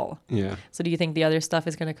that at all. Yeah. So do you think the other stuff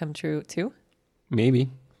is going to come true too? Maybe.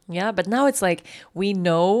 Yeah, but now it's like, we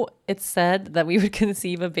know it's said that we would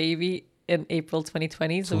conceive a baby in April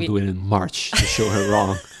 2020. So we'll do it in March to show her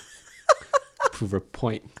wrong. Prove her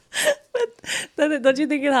point. But then, don't you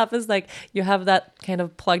think it happens like you have that kind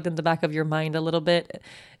of plugged in the back of your mind a little bit?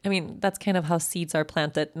 I mean, that's kind of how seeds are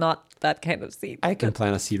planted, not that kind of seed. I can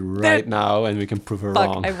plant a seed right now and we can prove her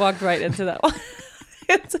wrong. I walked right into that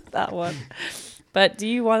one. But do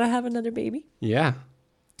you want to have another baby? Yeah.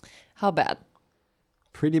 How bad?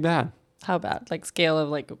 Pretty bad. How bad? Like scale of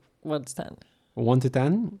like 1 to 10? 1 to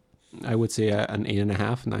 10? I would say an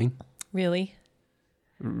 8.5, 9. Really?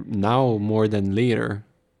 now more than later.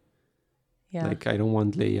 Yeah. Like I don't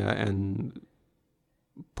want Leia and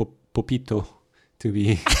Popito to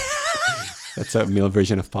be. That's a male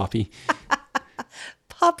version of Poppy.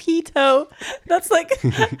 Popito. That's like,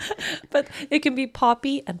 but it can be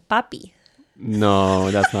Poppy and Papi.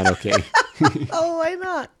 No, that's not okay. Oh, why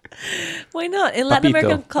not? Why not? In Latin Papito.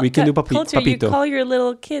 American We can do culture, papito. you call your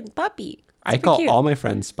little kid Papi. I call all my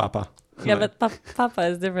friends Papa. Yeah, but Papa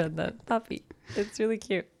is different than Papi. It's really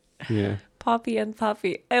cute. Yeah. Poppy and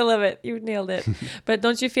Poppy. I love it. You nailed it. But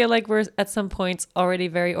don't you feel like we're at some points already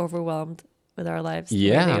very overwhelmed with our lives?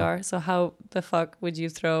 The way they are. So how the fuck would you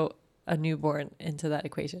throw a newborn into that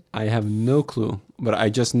equation? I have no clue, but I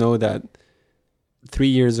just know that 3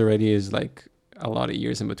 years already is like a lot of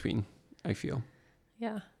years in between, I feel.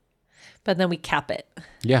 Yeah. But then we cap it.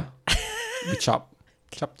 Yeah. We chop,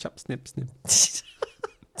 snip, snip.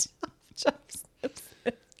 Chop, snip,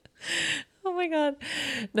 snip. Oh my God.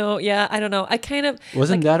 No, yeah, I don't know. I kind of...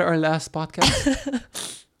 Wasn't that our last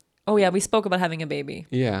podcast? Oh yeah, we spoke about having a baby.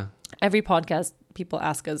 Yeah. Every podcast, people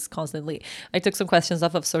ask us constantly. I took some questions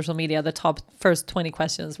off of social media. The top first 20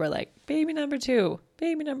 questions were like, baby number 2,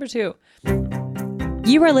 baby number 2.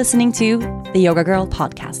 You are listening to the Yoga Girl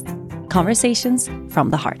podcast. Conversations from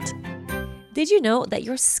the heart. Did you know that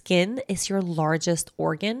your skin is your largest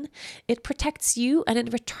organ? It protects you, and in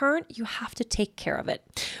return, you have to take care of it.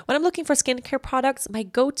 When I'm looking for skincare products, my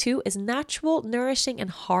go-to is natural, nourishing, and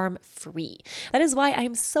harm-free. That is why I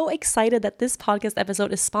am so excited that this podcast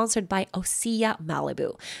episode is sponsored by Osea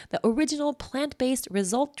Malibu, the original plant-based,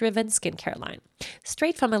 result-driven skincare line.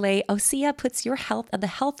 Straight from LA, Osea puts your health and the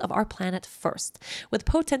health of our planet first. With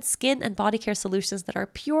potent skin and body care solutions that are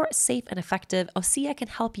pure, safe, and effective, Osea can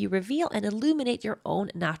help you reveal and illuminate your own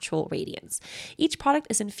natural radiance. Each product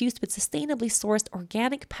is infused with sustainably sourced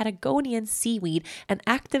organic Patagonian seaweed and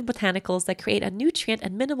active botanicals that create a nutrient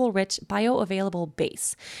and mineral-rich bioavailable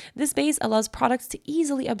base. This base allows products to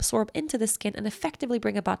easily absorb into the skin and effectively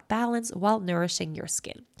bring about balance while nourishing your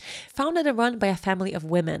skin. Founded and run by a family of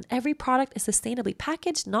women, every product is sustainably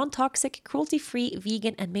packaged, non-toxic, cruelty-free,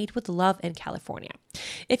 vegan, and made with love in California.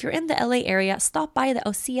 If you're in the LA area, stop by the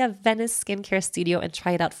Osea Venice Skincare Studio and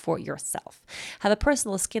try it out for yourself. Have a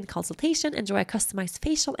personal skin consultation, enjoy a customized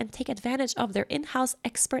facial, and take advantage of their in-house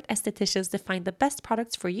expert estheticians to find the best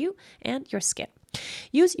products for you and your skin.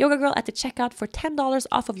 Use Yoga Girl at the checkout for $10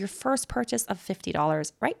 off of your first purchase of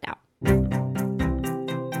 $50 right now.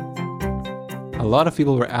 A lot of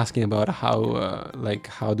people were asking about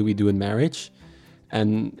how do we do in marriage?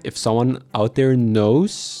 And if someone out there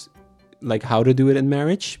knows like how to do it in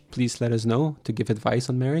marriage, please let us know to give advice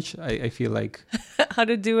on marriage. I feel like how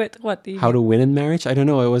to do it. What do you how mean? to win in marriage? I don't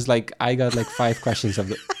know. It was like I got like 5 questions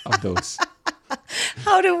of those.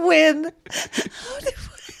 How to win? How to win?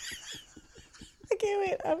 Okay,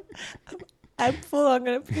 wait. I'm full. I'm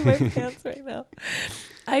gonna pee my pants right now.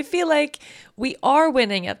 I feel like we are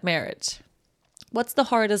winning at marriage. What's the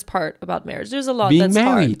hardest part about marriage? There's a lot being that's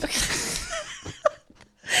married. Hard.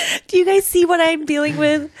 Do you guys see what I'm dealing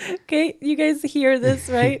with? Okay, you guys hear this,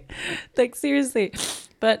 right? Like seriously.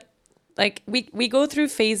 But like we go through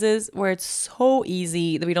phases where it's so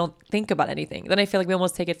easy that we don't think about anything. Then I feel like we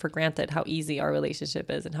almost take it for granted how easy our relationship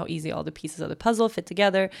is and how easy all the pieces of the puzzle fit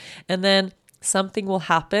together. And then something will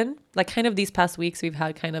happen. Like kind of these past weeks, we've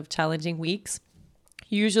had kind of challenging weeks.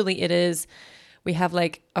 Usually it is, we have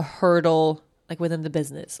like a hurdle like within the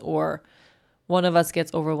business, or one of us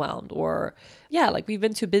gets overwhelmed, or like we've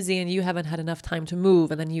been too busy and you haven't had enough time to move,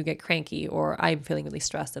 and then you get cranky, or I'm feeling really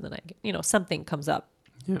stressed and then I get, something comes up.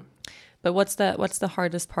 Yeah. But what's the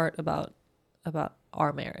hardest part about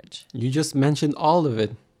our marriage? You just mentioned all of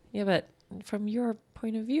it. Yeah, but from your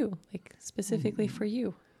point of view, like specifically for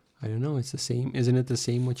you. I don't know. It's the same. Isn't it the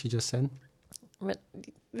same what you just said? But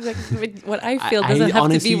like, what I feel doesn't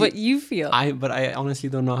have to be what you feel. But I honestly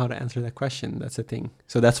don't know how to answer that question. That's the thing.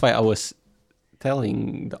 So that's why I was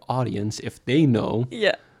telling the audience if they know.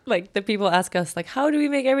 Yeah. Like the people ask us, like, how do we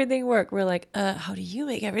make everything work? We're like, how do you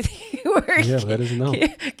make everything work? Yeah, let us know.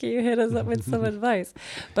 Can you hit us up with some advice?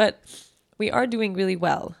 But we are doing really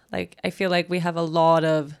well. Like, I feel like we have a lot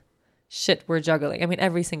of shit we're juggling. I mean,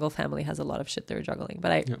 every single family has a lot of shit they're juggling.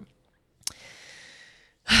 But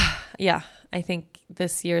I think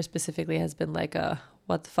this year specifically has been like a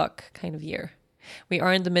what the fuck kind of year. We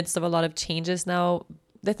are in the midst of a lot of changes now.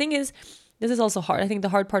 The thing is, this is also hard. I think the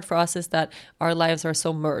hard part for us is that our lives are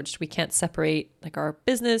so merged. We can't separate like our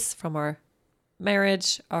business from our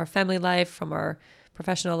marriage, our family life from our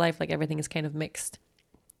professional life. Like everything is kind of mixed.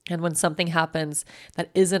 And when something happens that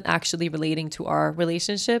isn't actually relating to our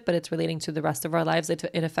relationship, but it's relating to the rest of our lives, it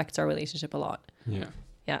affects our relationship a lot. Yeah.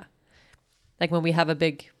 Yeah. Like when we have a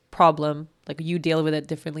big problem, like you deal with it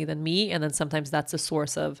differently than me, and then sometimes that's a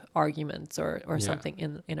source of arguments or something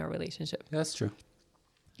in our relationship. That's true.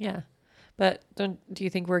 Yeah. But do you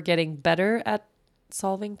think we're getting better at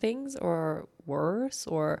solving things or worse,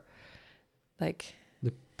 or like...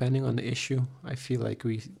 Depending on the issue, I feel like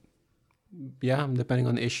depending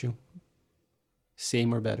on the issue,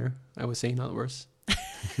 same or better, I would say, not worse.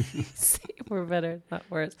 Same or better, not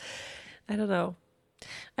worse. I don't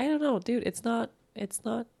know, dude. It's not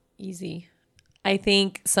easy. I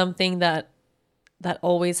think something that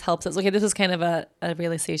always helps us. Okay, this was kind of a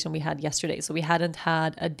realization we had yesterday. So we hadn't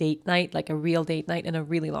had a date night, like a real date night, in a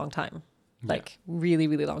really long time. Like really,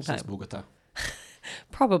 really long time. Since Bogota.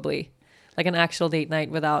 Probably. Like an actual date night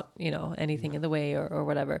without, anything in the way or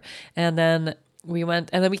whatever. And then we went,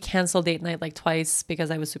 and then we canceled date night like twice because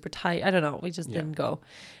I was super tired. I don't know. We just didn't go.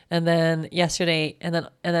 And then yesterday, and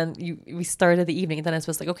then we started the evening, and then I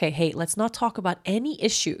was like, okay, hey, let's not talk about any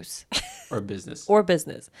issues. Or business.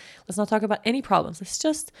 Let's not talk about any problems. Let's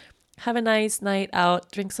just have a nice night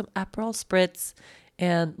out, drink some Aperol Spritz,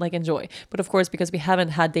 and like enjoy. But of course, because we haven't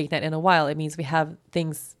had date night in a while, it means we have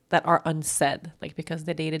things that are unsaid, like because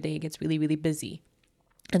the day-to-day gets really, really busy.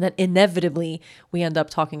 And then inevitably we end up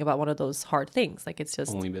talking about one of those hard things. Like it's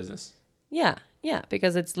just only business. Yeah,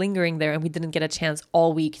 because it's lingering there, and we didn't get a chance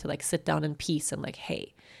all week to like sit down in peace and like,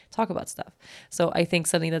 hey, talk about stuff. So I think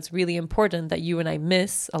something that's really important that you and I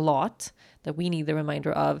miss a lot, that we need the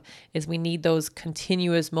reminder of, is we need those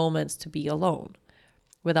continuous moments to be alone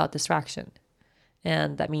without distraction.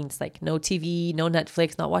 And that means like no TV, no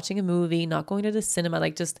Netflix, not watching a movie, not going to the cinema,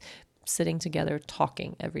 like just sitting together,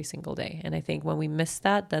 talking every single day. And I think when we miss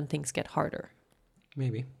that, then things get harder.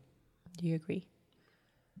 Maybe. Do you agree?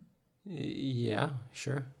 Yeah,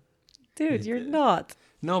 sure. Dude, you're not.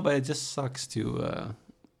 No, but it just sucks to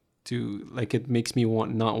like, it makes me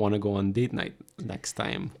not want to go on date night next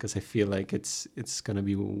time, because I feel like it's gonna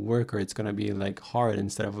be work, or it's gonna be like hard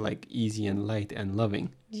instead of like easy and light and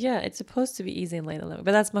loving. Yeah, it's supposed to be easy and light and loving,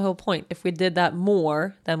 but that's my whole point. If we did that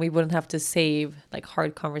more, then we wouldn't have to save like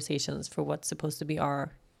hard conversations for what's supposed to be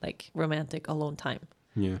our like romantic alone time.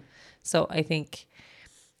 Yeah. So I think,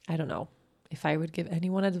 I don't know, if I would give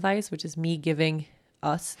anyone advice, which is me giving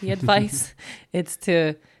us the advice, it's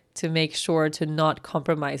to make sure to not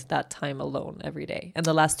compromise that time alone every day. And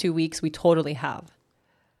the last 2 weeks, we totally have.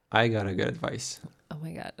 I got a good advice. Oh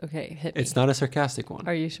my God. Okay, hit me. It's not a sarcastic one.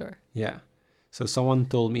 Are you sure? Yeah. So someone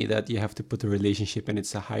told me that you have to put a relationship in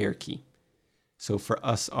its a hierarchy. So for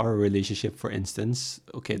us, our relationship, for instance,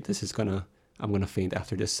 okay, I'm gonna faint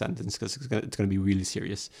after this sentence because it's gonna be really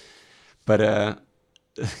serious. But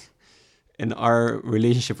in our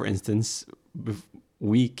relationship, for instance,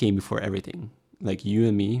 we came before everything. Like you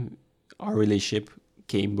and me, our relationship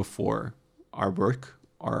came before our work,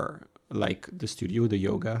 our like the studio, the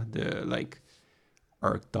yoga, the like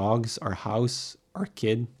our dogs, our house, our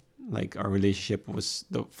kid. Like our relationship was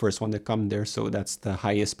the first one that come there, so that's the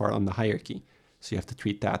highest part on the hierarchy. So you have to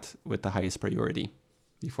treat that with the highest priority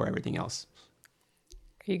before everything else.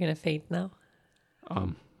 Are you gonna faint now?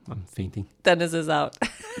 I'm fainting. Dennis is out.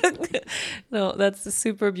 No, that's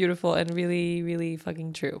super beautiful and really, really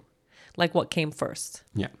fucking true. Like what came first?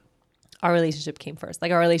 Yeah. Our relationship came first.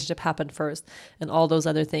 Like our relationship happened first, and all those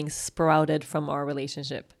other things sprouted from our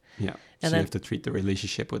relationship. Yeah. And so you have to treat the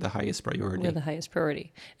relationship with the highest priority. With the highest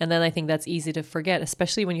priority. And then I think that's easy to forget,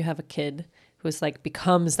 especially when you have a kid who's like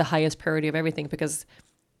becomes the highest priority of everything, because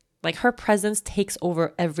like her presence takes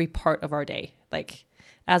over every part of our day. Like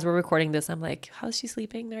as we're recording this, I'm like, how's she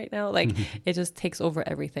sleeping right now? Like it just takes over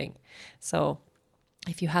everything. So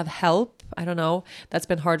if you have help, I don't know, that's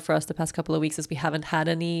been hard for us the past couple of weeks, is we haven't had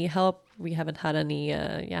any help. We haven't had any,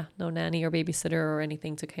 no nanny or babysitter or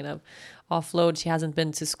anything to kind of offload. She hasn't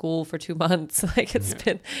been to school for 2 months. Like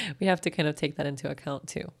we have to kind of take that into account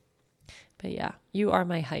too. But yeah, you are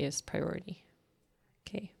my highest priority.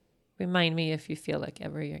 Okay. Remind me if you feel like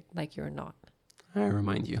you're not. I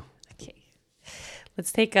remind you. Okay.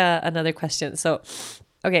 Let's take another question. So,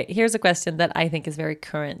 okay, here's a question that I think is very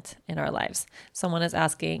current in our lives. Someone is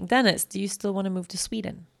asking, Dennis, do you still want to move to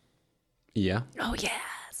Sweden? Yeah. Oh,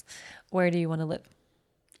 yes. Where do you want to live?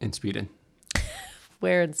 In Sweden.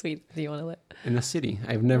 Where in Sweden do you want to live? In a city.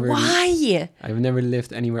 Why? I've never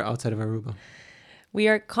lived anywhere outside of Aruba. We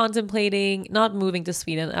are contemplating not moving to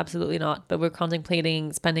Sweden, absolutely not, but we're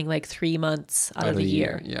contemplating spending like 3 months out of the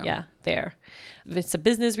year. Yeah, there. It's a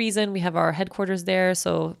business reason. We have our headquarters there,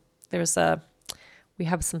 so we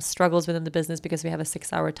have some struggles within the business because we have a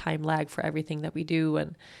 6-hour time lag for everything that we do.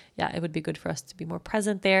 And yeah, it would be good for us to be more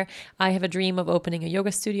present there. I have a dream of opening a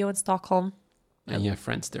yoga studio in Stockholm. And you have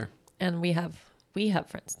friends there. And we have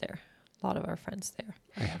friends there. a lot of our friends there.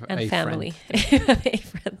 I have and a family. friend. A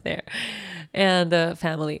friend there. And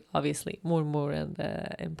family, obviously. More and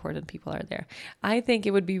important people are there. I think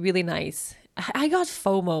it would be really nice. I got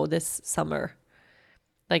FOMO this summer.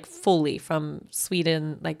 Like fully from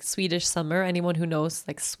Sweden, like Swedish summer. Anyone who knows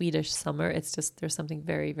like Swedish summer, it's just there's something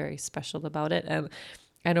very, very special about it. And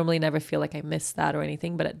I normally never feel like I miss that or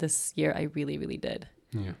anything, but this year I really, really did.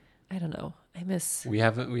 Yeah. I don't know. I miss. We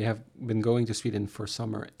have been going to Sweden for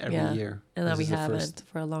summer every year. And then This we is the haven't first.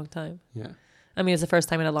 for a long time. Yeah. I mean, it's the first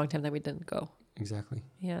time in a long time that we didn't go. Exactly.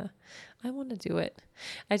 Yeah. I want to do it.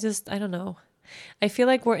 I don't know. I feel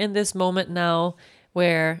like we're in this moment now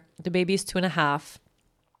where the baby is 2.5.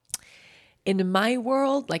 In my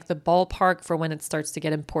world, like the ballpark for when it starts to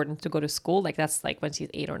get important to go to school, like that's like when she's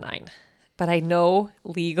 8 or 9. But I know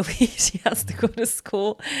legally she has to go to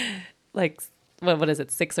school like, what is it,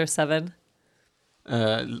 6 or 7?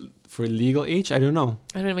 For legal age, I don't know.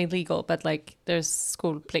 I don't mean legal, but like there's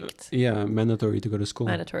school plikt. Yeah, mandatory to go to school.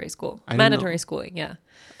 Mandatory school. I don't Mandatory know. schooling, yeah.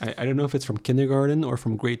 I don't know if it's from kindergarten or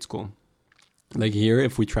from grade school. Like here,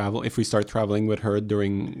 if we start traveling with her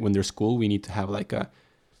when there's school, we need to have like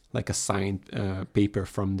a signed paper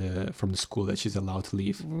from the school that she's allowed to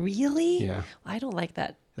leave. Really? Yeah. I don't like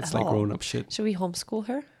that. That's at like all. grown up shit. Should we homeschool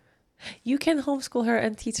her? You can homeschool her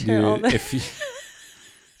and teach her Dude, all the... if you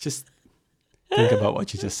just think about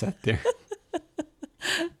what you just said there.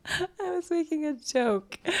 I was making a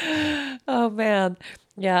joke. Oh man.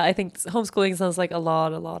 Yeah, I think homeschooling sounds like a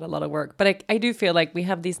lot of work. But I do feel like we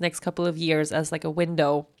have these next couple of years as like a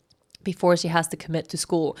window before she has to commit to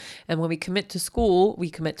school. And when we commit to school, we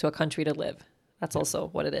commit to a country to live. That's also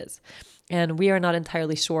what it is. And we are not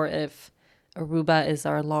entirely sure if Aruba is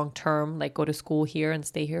our long term, like go to school here and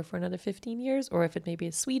stay here for another 15 years, or if it maybe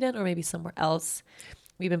is Sweden or maybe somewhere else.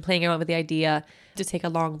 We've been playing around with the idea to take a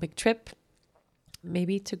long, big trip,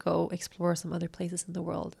 maybe to go explore some other places in the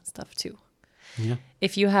world and stuff too. Yeah.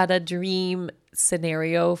 If you had a dream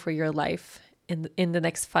scenario for your life in the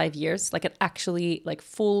next 5 years, like an actually like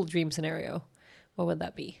full dream scenario, what would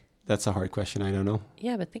that be? That's a hard question. I don't know.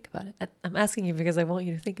 Yeah, but think about it. I'm asking you because I want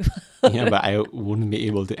you to think about it. Yeah, but I wouldn't be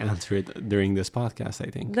able to answer it during this podcast, I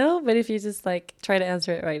think. No, but if you just like try to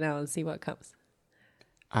answer it right now and see what comes.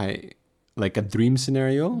 Like a dream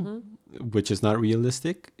scenario, Mm-hmm. which is not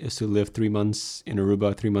realistic, is to live 3 months in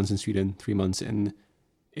Aruba, 3 months in Sweden, 3 months in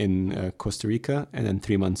Costa Rica, and then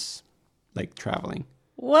 3 months like traveling.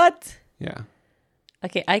 What? Yeah.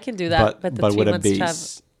 Okay, I can do that, but the 3 with a months travel.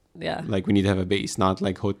 base. Yeah. Like we need to have a base, not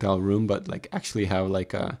like hotel room, but like actually have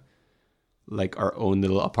like our own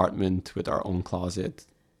little apartment with our own closet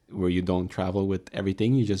where you don't travel with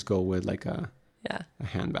everything. You just go with like a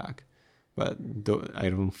handbag. But I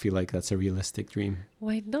don't feel like that's a realistic dream.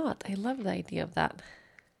 Why not? I love the idea of that.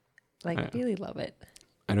 Like, really love it.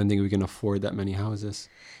 I don't think we can afford that many houses.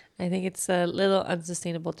 I think it's a little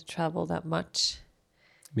unsustainable to travel that much.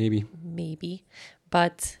 Maybe.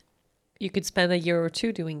 But you could spend a year or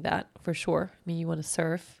two doing that for sure. I mean, you want to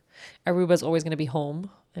surf. Aruba's always going to be home.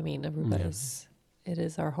 I mean, Aruba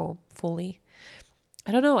is our home fully.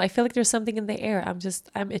 I don't know. I feel like there's something in the air.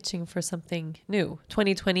 I'm itching for something new.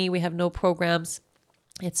 2020, we have no programs.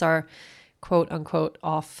 It's our quote unquote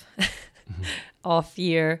off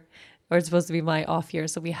year, or it's supposed to be my off year.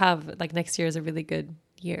 So we have like next year is a really good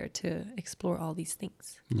year to explore all these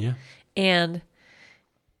things. Yeah. And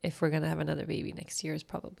if we're going to have another baby next year is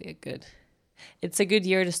probably it's a good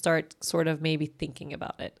year to start sort of maybe thinking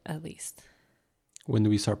about it at least. When do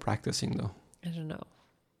we start practicing though? I don't know.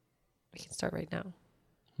 We can start right now.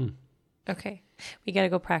 Okay. We got to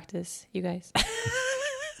go practice, you guys.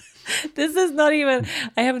 This is not even,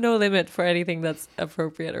 I have no limit for anything that's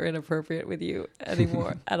appropriate or inappropriate with you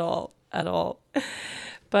anymore at all.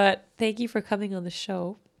 But thank you for coming on the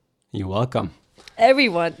show. You're welcome.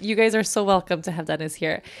 Everyone, you guys are so welcome to have Dennis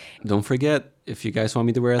here. Don't forget, if you guys want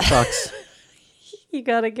me to wear a tux, You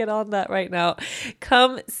got to get on that right now.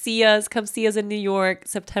 Come see us in New York,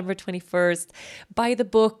 September 21st. Buy the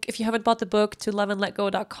book. If you haven't bought the book, to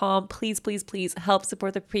loveandletgo.com. Please, please, please help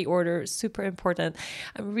support the pre-order. Super important.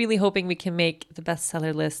 I'm really hoping we can make the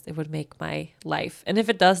bestseller list. It would make my life. And if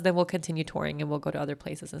it does, then we'll continue touring and we'll go to other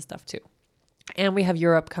places and stuff too. And we have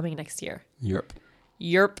Europe coming next year.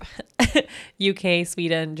 Europe, UK,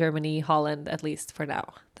 Sweden, Germany, Holland, at least for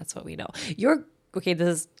now. That's what we know. Okay,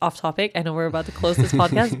 this is off topic. I know we're about to close this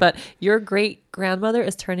podcast, but your great-grandmother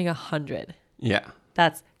is turning 100. Yeah.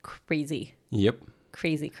 That's crazy. Yep.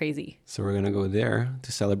 Crazy. So we're going to go there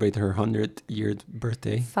to celebrate her 100th year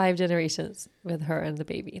birthday. 5 generations with her and the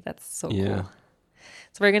baby. That's so cool.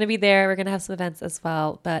 So we're going to be there. We're going to have some events as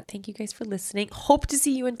well. But thank you guys for listening. Hope to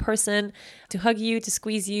see you in person, to hug you, to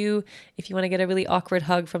squeeze you. If you want to get a really awkward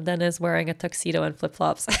hug from Dennis wearing a tuxedo and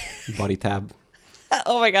flip-flops. Body tab.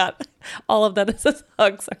 Oh my God. All of Dennis's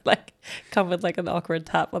hugs are like, come with like an awkward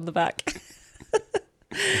tap on the back.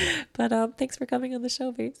 But thanks for coming on the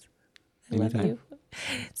show, babes. I love you.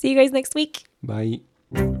 See you guys next week. Bye.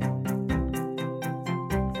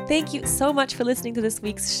 Thank you so much for listening to this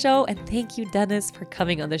week's show, and thank you, Dennis, for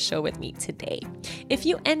coming on the show with me today. If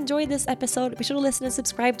you enjoyed this episode, be sure to listen and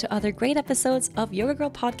subscribe to other great episodes of Yoga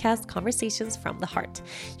Girl Podcast Conversations from the Heart.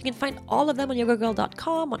 You can find all of them on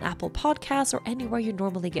yogagirl.com, on Apple Podcasts, or anywhere you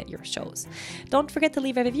normally get your shows. Don't forget to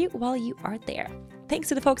leave a review while you are there. Thanks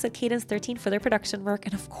to the folks at Cadence 13 for their production work,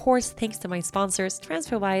 and of course, thanks to my sponsors,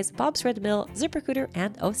 TransferWise, Bob's Red Mill, ZipRecruiter,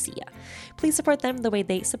 and Osea. Please support them the way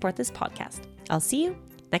they support this podcast. I'll see you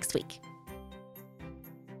next week.